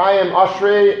Ephraim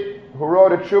Ashri, who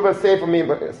wrote a tshuva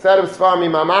set of Svar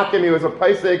Mimamakim. He was a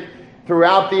Paisik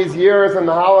throughout these years in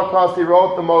the Holocaust.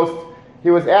 He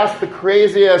was asked the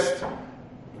craziest,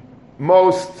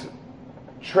 most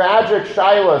tragic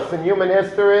shilas in human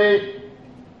history,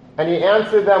 and he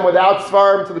answered them without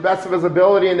Svarim to the best of his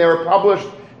ability, and they were published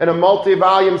in a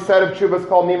multi-volume set of tshuvas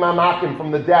called Mimamakim, From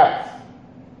the Depths.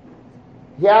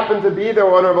 He happened to be there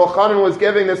when Reb Elchanan was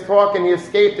giving this talk, and he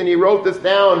escaped, and he wrote this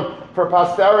down for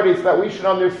posterity so that we should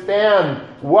understand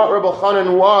what Reb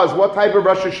Elchanan was, what type of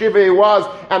Rosh Yeshiva he was,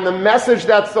 and the message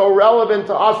that's so relevant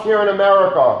to us here in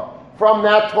America. from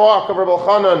that talk of Rabbi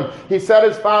Chanan, he said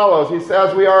as follows. He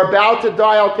says, we are about to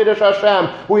die al Kiddush Hashem.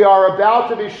 We are about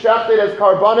to be shechted as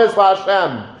karbanos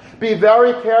LaHashem. Be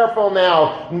very careful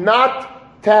now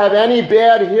not to have any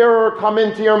bad hearer come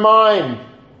into your mind.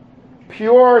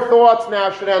 Pure thoughts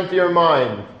now should enter your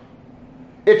mind.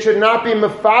 It should not be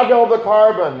mefagel the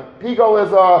carbon. Pigol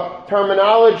is a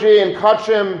terminology in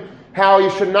Kachim, how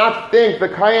you should not think, the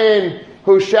kain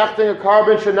who's shechting a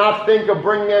carbon should not think of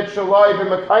bringing it shalai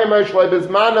b'makaymer shalai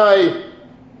b'zmanai.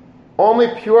 Only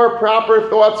pure, proper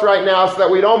thoughts right now so that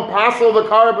we don't passel the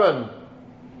carbon.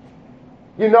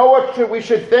 You know what we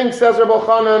should think, says Rabbi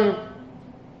Chanan?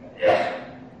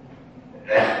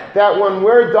 That when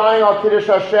we're dying al Kiddush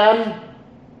Hashem,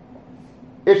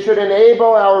 it should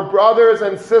enable our brothers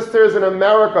and sisters in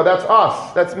America, that's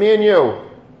us, that's me and you,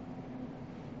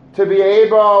 to be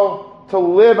able to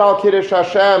live al Kiddush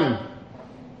Hashem.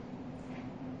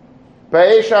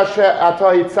 Be'esh ata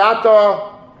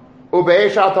hitzata,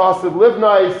 u'be'esh ata asid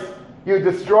livnais. You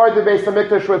destroyed the Beis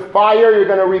HaMikdash with fire, you're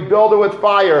going to rebuild it with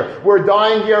fire. We're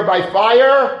dying here by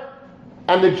fire,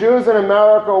 and the Jews in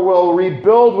America will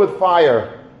rebuild with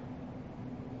fire.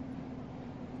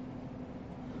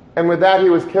 And with that he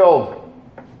was killed.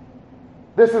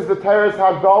 This is the Teres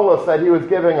Hagdolos that he was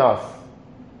giving us.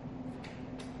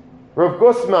 Rav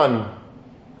Gusman,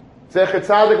 Zecher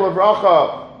Tzadik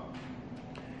Levracha,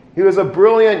 he was a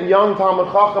brilliant young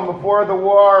Talmid Chacham before the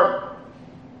war.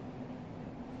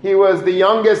 He was the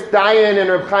youngest dayan in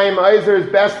Reb Chaim Eiser's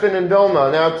Bestin in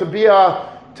Vilna. Now, to be a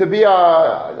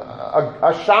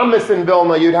shamus in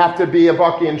Vilna, you'd have to be a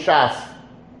baki in Shas.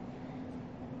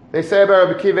 They say about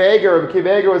Rabbi Akiva Eiger. Rabbi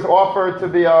Akiva Eiger was offered to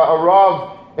be a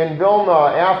Rav in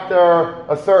Vilna after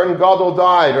a certain Gadol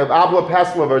died, or Abla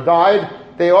Peslover died.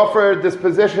 They offered this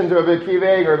position to Rabbi Akiva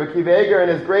Eiger. Rabbi Akiva Eiger, in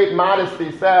his great modesty,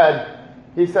 he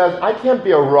says, I can't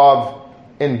be a Rav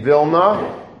in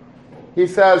Vilna. He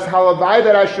says, halavai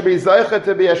that I should be zeicha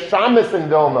to be a shamus in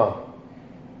Vilna.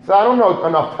 So I don't know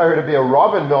enough Torah to be a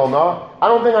Rav in Vilna. I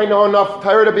don't think I know enough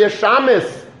Torah to be a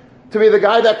shamus, to be the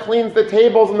guy that cleans the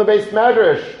tables in the Beis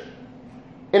Medrash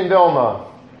in Vilna.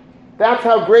 That's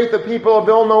how great the people of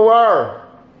Vilna were.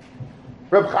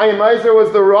 Reb Chaim Eiser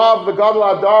was the Rav, the Gadol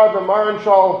Adar, the Maran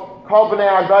Shal Kol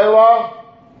Bnei Agayla,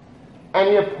 and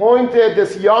he appointed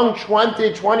this young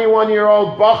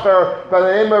 21-year-old bacher by the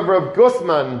name of Rav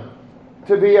Gusman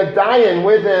to be a dayan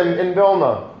with him in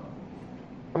Vilna.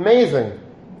 Amazing.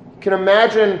 You can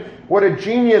imagine what a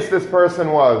genius this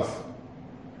person was,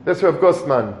 this Rav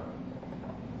Gusman.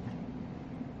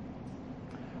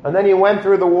 And then he went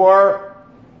through the war.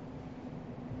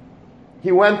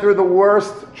 He went through the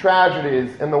worst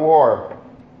tragedies in the war.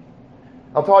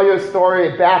 I'll tell you a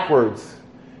story backwards.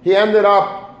 He ended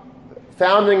up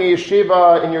founding a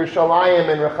yeshiva in Yerushalayim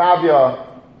in Rechavia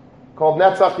called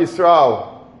Netzach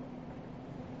Yisrael.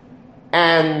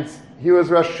 And he was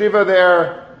Rosh Yeshiva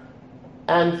there.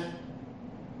 And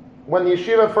when the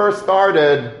yeshiva first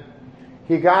started,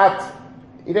 he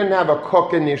didn't have a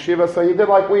cook in yeshiva, so he did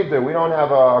like we do. We don't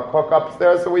have a cook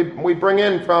upstairs, so we bring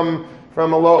in from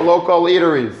local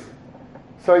eateries.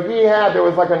 So there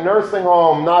was like a nursing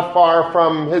home not far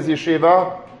from his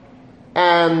yeshiva,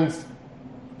 and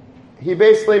he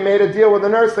basically made a deal with the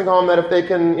nursing home that if they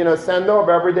can, send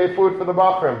over everyday food for the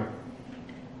Bachrim.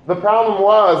 The problem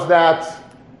was that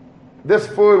this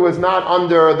food was not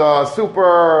under the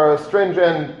super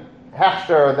stringent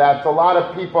hechsher that a lot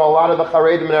of the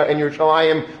Charedim in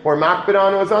Yerushalayim were makbid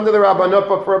on. It was under the Rabbanut,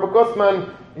 but for Rabbi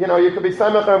Gusman, you could be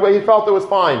samech on it. He felt it was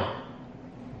fine.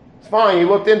 It's fine. He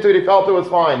looked into it. He felt it was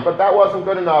fine. But that wasn't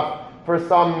good enough for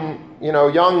some,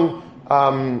 young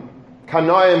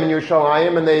Kanoim in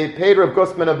Yerushalayim, and they paid Rav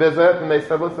Gusman a visit, and they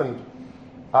said, listen,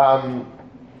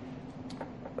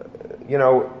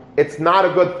 it's not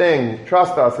a good thing.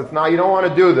 Trust us. It's not. You don't want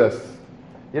to do this.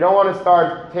 You don't want to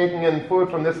start taking in food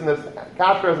from this and this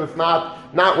kashrus. It's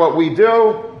not what we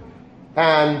do.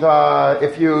 And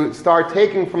if you start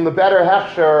taking from the better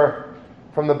hechsher,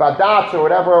 from the badatz or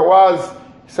whatever it was,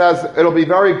 he says it'll be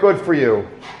very good for you.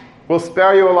 We'll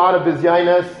spare you a lot of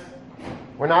bizyainis.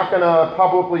 We're not going to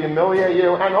publicly humiliate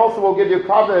you, and also we'll give you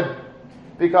kavod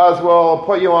because we'll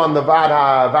put you on the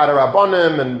vada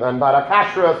rabbonim and vada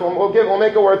kashrus. We'll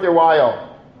make it worth your while.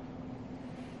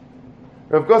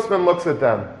 Rav Gusman looks at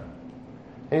them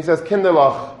and he says,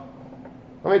 Kinderlach,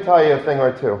 let me tell you a thing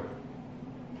or two.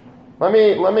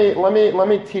 Let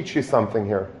me teach you something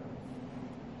here.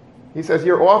 He says,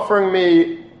 you're offering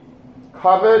me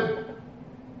kavod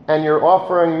and you're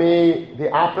offering me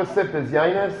the opposite,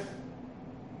 bizyainis.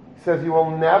 He says, you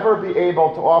will never be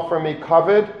able to offer me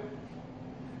kavod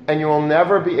and you will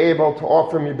never be able to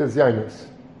offer me bizyainis.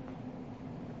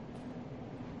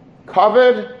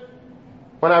 Kavod,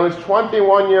 when I was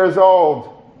 21 years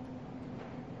old,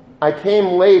 I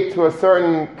came late to a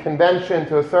certain convention,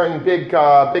 to a certain big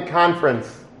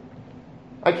conference.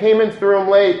 I came into the room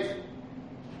late.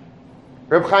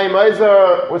 Reb Chaim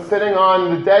Ozer was sitting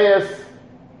on the dais,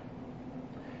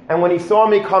 and when he saw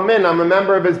me come in, I'm a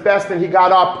member of his best, and he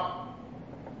got up.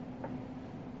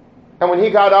 And when he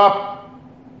got up,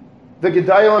 the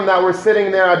Gedalim that were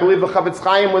sitting there, I believe the Chavetz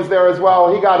Chaim was there as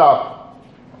well, he got up.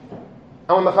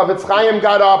 And when the Chavetz Chaim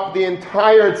got up, the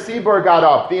entire tzibur got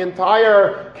up. The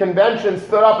entire convention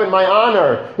stood up in my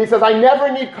honor. He says, I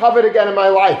never need kavod again in my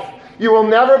life. You will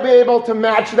never be able to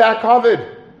match that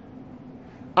kavod.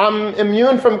 I'm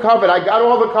immune from kavod. I got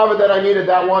all the kavod that I needed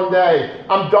that one day.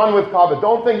 I'm done with kavod.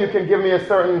 Don't think you can give me a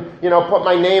certain, put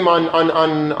my name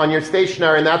on your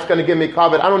stationery and that's going to give me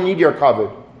kavod. I don't need your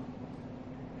kavod.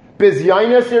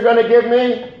 Bizyainis you're going to give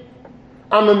me?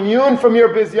 I'm immune from your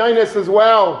bizyainis as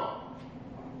well.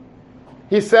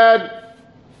 He said,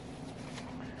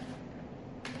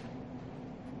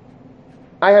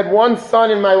 I had one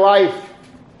son in my life.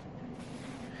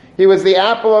 He was the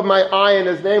apple of my eye, and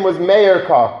his name was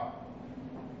Meirka.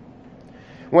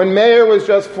 When Meir was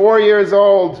just 4 years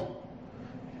old,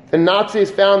 the Nazis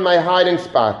found my hiding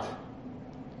spot.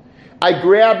 I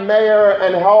grabbed Meir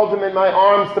and held him in my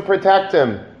arms to protect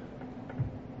him.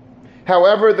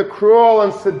 However, the cruel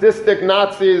and sadistic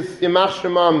Nazis, Yimach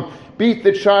Shemam, beat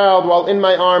the child while in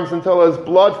my arms until his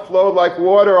blood flowed like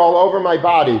water all over my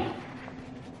body.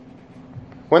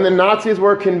 When the Nazis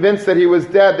were convinced that he was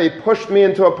dead, they pushed me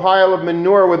into a pile of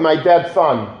manure with my dead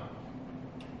son.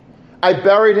 I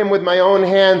buried him with my own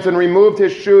hands and removed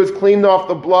his shoes, cleaned off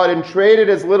the blood, and traded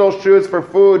his little shoes for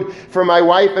food for my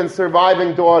wife and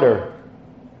surviving daughter.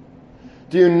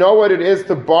 Do you know what it is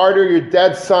to barter your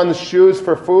dead son's shoes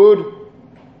for food?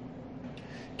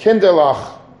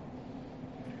 Kinderlach.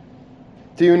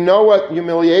 Do you know what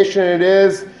humiliation it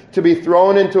is to be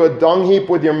thrown into a dung heap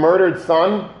with your murdered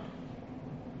son?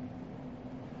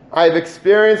 I have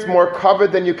experienced more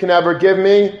kavod than you can ever give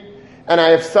me, and I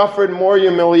have suffered more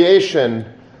humiliation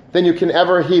than you can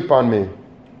ever heap on me.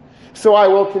 So I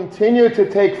will continue to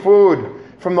take food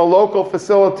from the local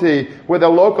facility with a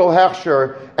local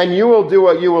hechsher, and you will do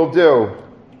what you will do.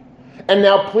 And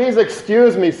now please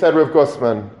excuse me, said Rav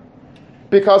Gusman,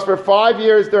 because for 5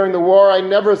 years during the war I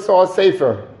never saw a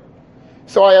sefer.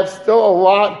 So I have still a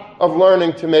lot of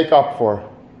learning to make up for.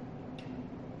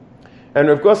 And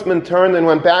Rav Gusman turned and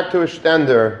went back to his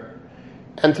shtender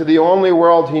and to the only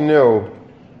world he knew,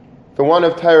 the one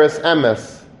of Teiras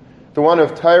Emes, the one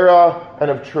of Torah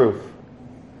and of truth.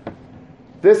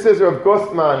 This is Rav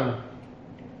Gusman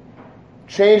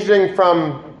changing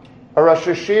from a Rosh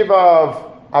Yeshiva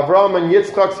of Avraham and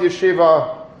Yitzchak's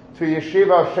yeshiva to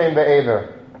yeshiva of Shem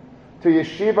Be'ever, to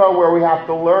yeshiva where we have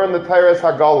to learn the Teiras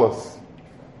HaGalus.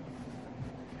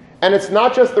 And it's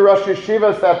not just the Rosh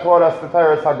Yeshivas that taught us the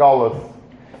Teiras HaGalus.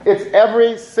 It's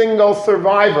every single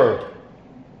survivor.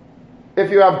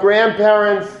 If you have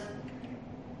grandparents,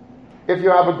 if you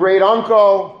have a great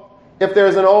uncle, if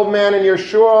there's an old man in your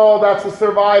shul that's a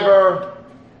survivor,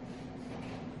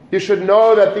 you should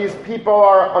know that these people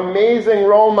are amazing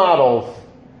role models.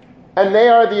 And they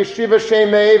are the Yeshiva Shem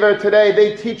Be'ever today.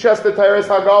 They teach us the Teiras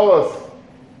HaGalus.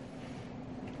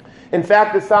 In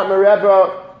fact, the Satmar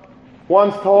Rebbe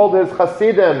once told his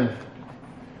Hasidim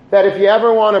that if you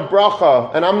ever want a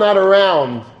bracha, and I'm not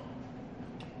around,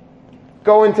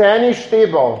 go into any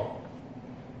shtibel,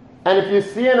 and if you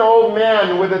see an old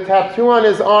man with a tattoo on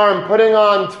his arm putting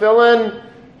on tefillin,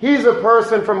 he's a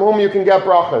person from whom you can get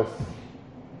brachas.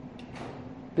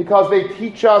 Because they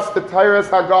teach us the Teiras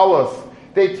HaGalus.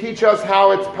 They teach us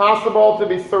how it's possible to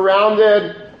be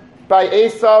surrounded by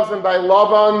Esavs and by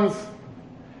Lavans,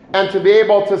 and to be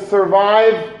able to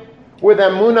survive with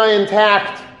emunah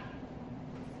intact.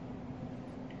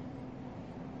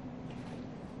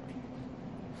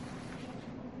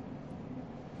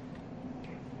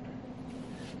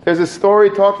 There's a story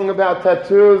talking about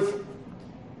tattoos.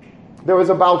 There was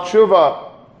a Baal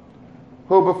Tshuva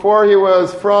who, before he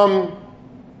was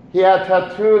he had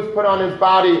tattoos put on his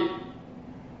body.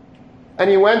 And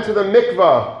he went to the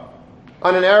mikvah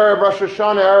on an Erev Rosh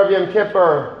Hashanah, Erev Yom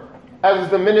Kippur, as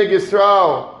the Minig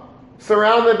Yisrael,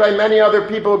 surrounded by many other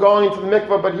people going to the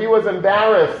mikvah, but he was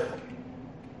embarrassed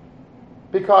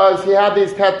because he had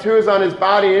these tattoos on his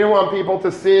body. He didn't want people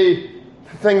to see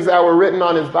the things that were written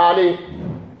on his body.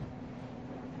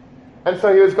 And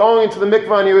so he was going into the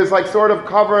mikvah and he was like sort of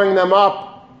covering them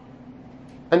up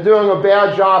and doing a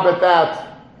bad job at that.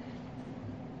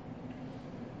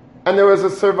 And there was a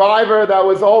survivor that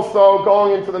was also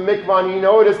going into the mikvah, and he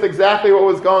noticed exactly what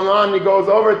was going on. And he goes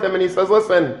over to him and he says,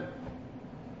 listen,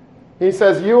 He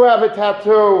says, you have a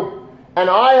tattoo, and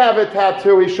I have a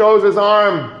tattoo. He shows his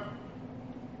arm.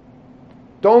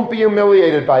 Don't be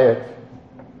humiliated by it.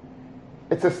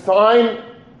 It's a sign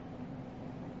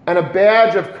and a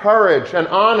badge of courage and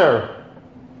honor.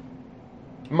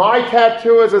 My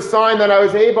tattoo is a sign that I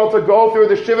was able to go through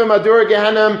the Shiva Madura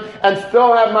Gehenim and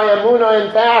still have my Emunah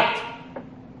intact.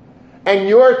 And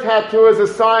your tattoo is a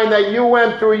sign that you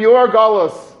went through your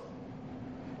Galus.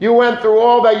 You went through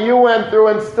all that you went through,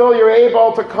 and still you're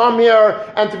able to come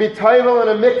here and to be taival in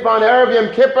a mikvah on Erev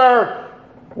Yom Kippur.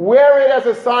 Wear it as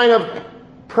a sign of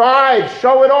pride.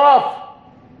 Show it off.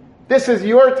 This is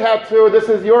your tattoo. This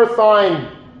is your sign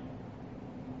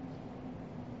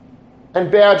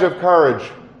and badge of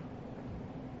courage.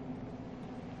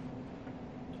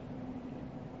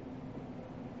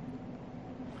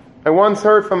 I once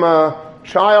heard from a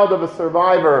child of a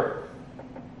survivor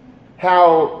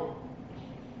how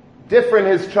different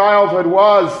his childhood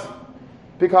was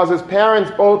because his parents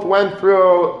both went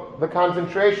through the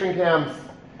concentration camps,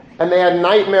 and they had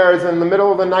nightmares. In the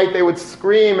middle of the night they would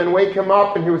scream and wake him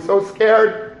up, and he was so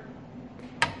scared.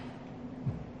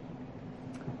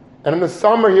 And in the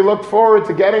summer he looked forward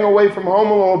to getting away from home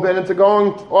a little bit and to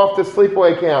going off to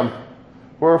sleepaway camp,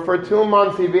 where for 2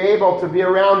 months he'd be able to be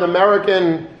around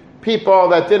American people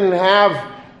that didn't have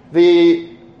the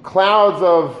clouds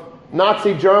of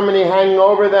Nazi Germany hanging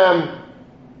over them,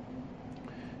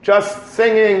 just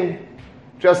singing,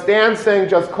 just dancing,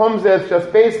 just kumsitz, just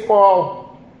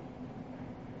baseball.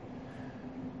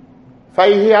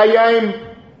 It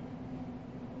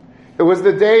was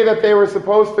the day that they were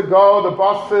supposed to go. The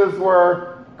buses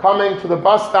were coming to the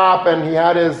bus stop, and he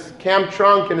had his camp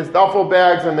trunk and his duffel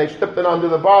bags, and they shipped it onto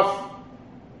the bus.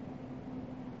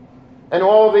 And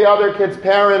all the other kids'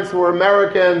 parents who were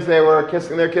Americans, they were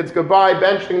kissing their kids goodbye,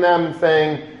 benching them,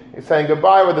 saying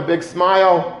goodbye with a big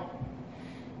smile.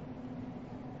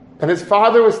 And his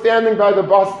father was standing by the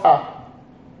bus stop,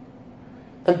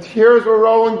 and tears were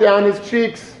rolling down his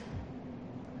cheeks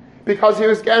because he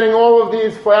was getting all of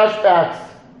these flashbacks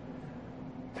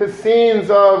to scenes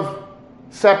of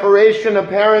separation of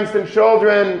parents and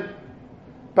children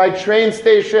by train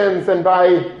stations and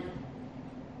by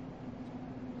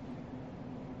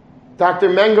Dr.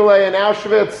 Mengele in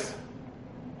Auschwitz,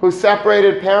 who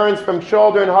separated parents from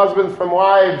children, husbands from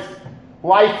wives,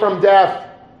 life from death.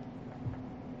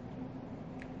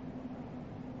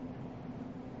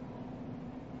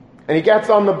 And he gets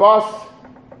on the bus,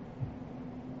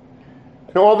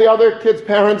 and all the other kids'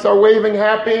 parents are waving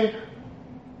happy,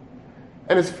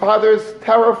 and his father's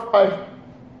terrified.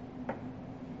 And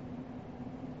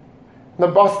the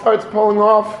bus starts pulling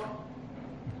off,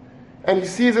 and he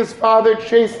sees his father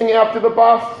chasing after the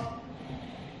bus,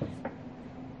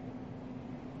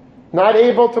 not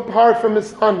able to part from his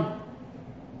son.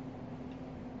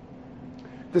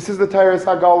 This is the Teiras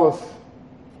HaGalus.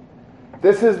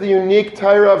 This is the unique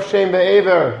Torah of Shem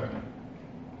Ve'ever.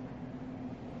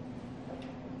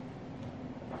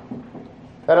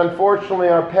 That unfortunately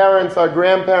our parents, our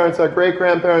grandparents, our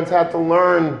great-grandparents had to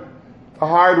learn the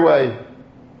hard way.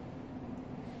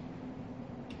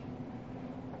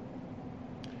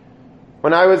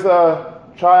 When I was a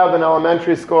child in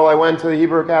elementary school, I went to the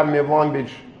Hebrew Academy of Long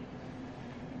Beach.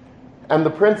 And the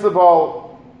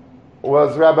principal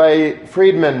was Rabbi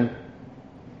Friedman,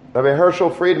 Rabbi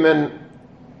Herschel Friedman,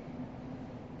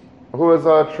 who was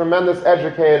a tremendous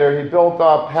educator. He built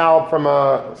up HALB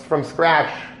from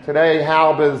scratch. Today,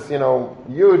 HALB is,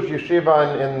 huge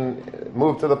yeshiva and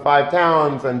moved to the 5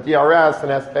 towns and DRS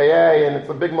and SKA, and it's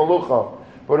a big malucha.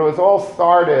 But it was all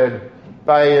started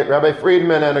by Rabbi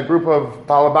Friedman and a group of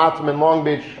Balabatim in Long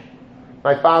Beach.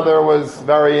 My father was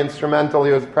very instrumental.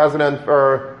 He was president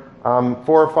for 4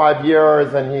 or 5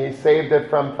 years, and he saved it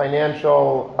from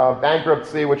financial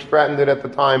bankruptcy, which threatened it at the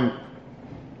time.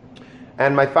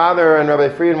 And my father and Rabbi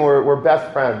Friedman were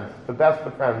best friends, the best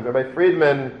of friends. Rabbi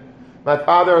Friedman, my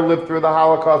father lived through the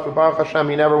Holocaust, but Baruch Hashem,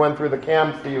 he never went through the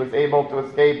camps. He was able to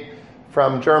escape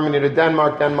from Germany to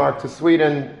Denmark, Denmark to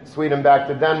Sweden, Sweden back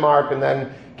to Denmark, and then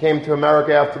came to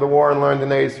America after the war and learned in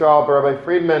Israel. But Rabbi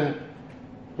Friedman,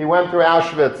 he went through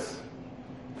Auschwitz.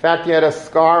 In fact, he had a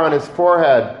scar on his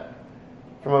forehead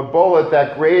from a bullet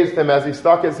that grazed him as he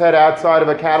stuck his head outside of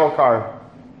a cattle car.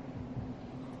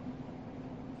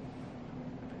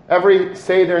 Every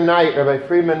Seder night, Rabbi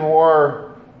Friedman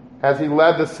wore, as he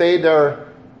led the Seder,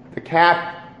 the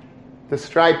cap, the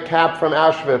striped cap from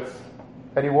Auschwitz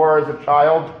that he wore as a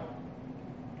child.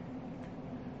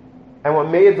 And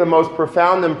what made the most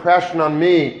profound impression on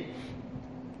me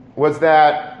was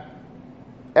that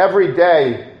every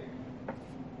day,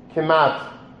 Kimat,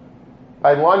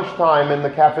 by lunchtime in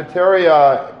the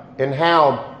cafeteria in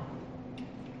HALB,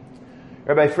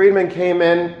 Rabbi Friedman came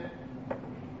in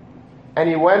and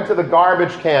he went to the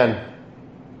garbage can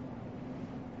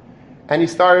and he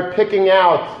started picking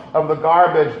out of the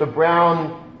garbage the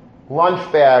brown lunch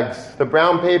bags, the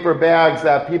brown paper bags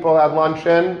that people had lunch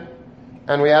in,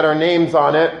 and we had our names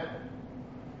on it.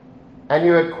 And he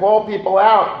would call people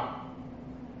out.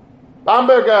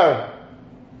 Bamberger,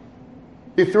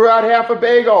 you threw out half a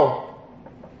bagel.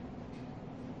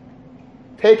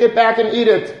 Take it back and eat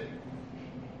it.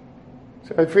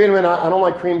 So, Friedman, I don't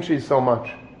like cream cheese so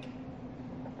much.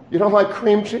 You don't like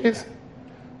cream cheese?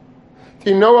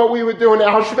 Do you know what we would do in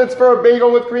Auschwitz for a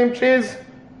bagel with cream cheese?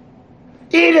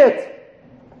 Eat it!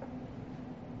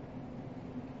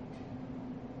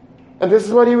 And this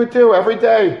is what he would do every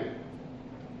day.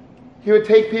 He would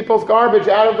take people's garbage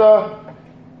out of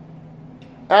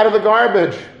the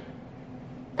garbage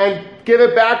and give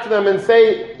it back to them and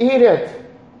say, eat it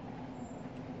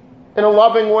in a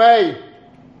loving way.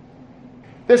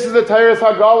 This is the Teiras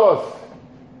HaGolos.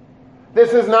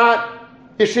 This is not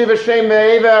Yeshiva Shem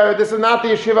Ve'ever. This is not the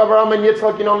Yeshiva Avraham and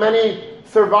Yitzchak. You know, many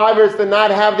survivors did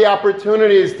not have the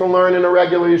opportunities to learn in a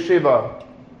regular yeshiva.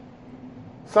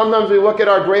 Sometimes we look at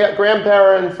our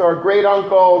grandparents or great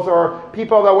uncles or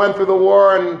people that went through the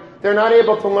war and they're not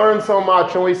able to learn so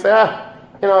much, and we say,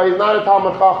 he's not a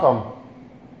Talmid Chacham.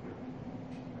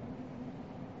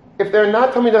 If they're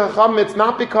not Talmid Chacham, it's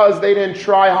not because they didn't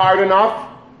try hard enough.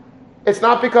 It's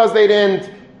not because they didn't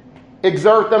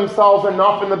exert themselves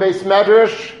enough in the Beis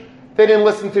Medrash. They didn't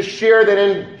listen to Shir. They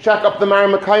didn't check up the Mar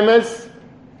Mekaymes.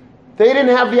 They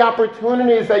didn't have the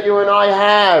opportunities that you and I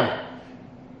have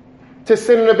to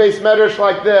sit in a Beis Medrash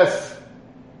like this.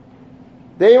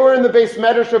 They were in the Beis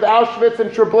Medrash of Auschwitz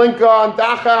and Treblinka and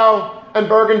Dachau and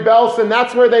Bergen-Belsen.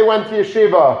 That's where they went to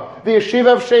yeshiva. The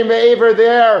yeshiva of Shem Ve'ever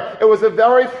there. It was a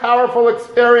very powerful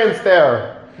experience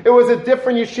there. It was a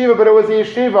different yeshiva, but it was a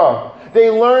yeshiva. They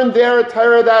learned there a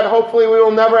Torah that hopefully we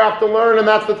will never have to learn, and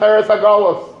that's the Teiras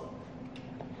HaGolos.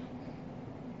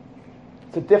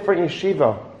 It's a different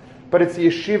yeshiva. But it's a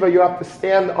yeshiva you have to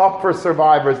stand up for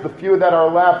survivors, the few that are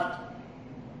left.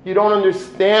 You don't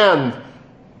understand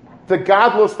the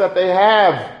godless that they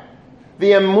have,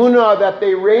 the emunah that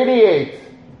they radiate,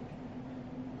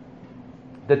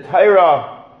 the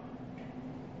Torah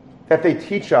that they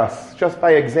teach us just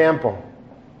by example.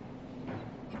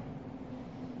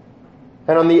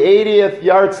 And on the 80th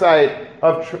yahrzeit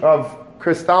of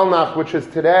Kristallnacht, which is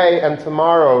today and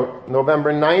tomorrow,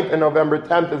 November 9th and November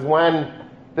 10th, is when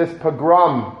this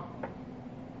pogrom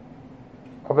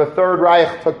of the Third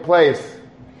Reich took place.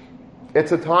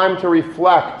 It's a time to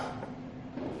reflect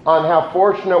on how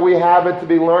fortunate we have it to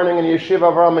be learning in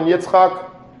Yeshiva Avraham and Yitzchak,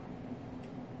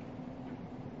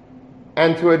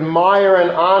 and to admire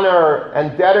and honor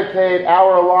and dedicate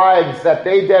our lives that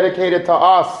they dedicated to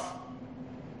us,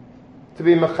 to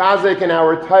be mechazik in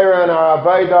our Torah and our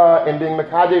Avodah, and being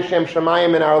mekadesh Shem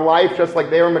Shamayim in our life, just like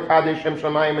they were mekadesh Shem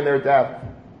Shamayim in their death.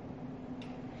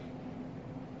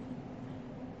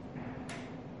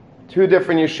 Two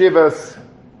different yeshivas,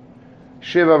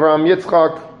 Yeshiva Avraham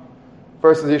Yitzchak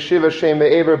versus Yeshiva Shem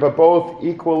Ve'ever, but both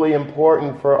equally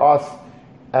important for us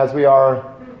as we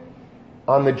are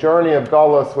on the journey of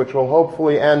Galus, which will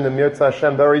hopefully end in Mirza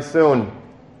Hashem very soon,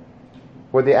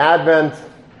 with the advent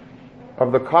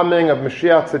of the coming of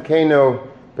Mashiach Tzidkenu,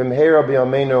 B'mheira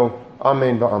B'yameinu,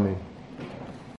 Amen B'Amen.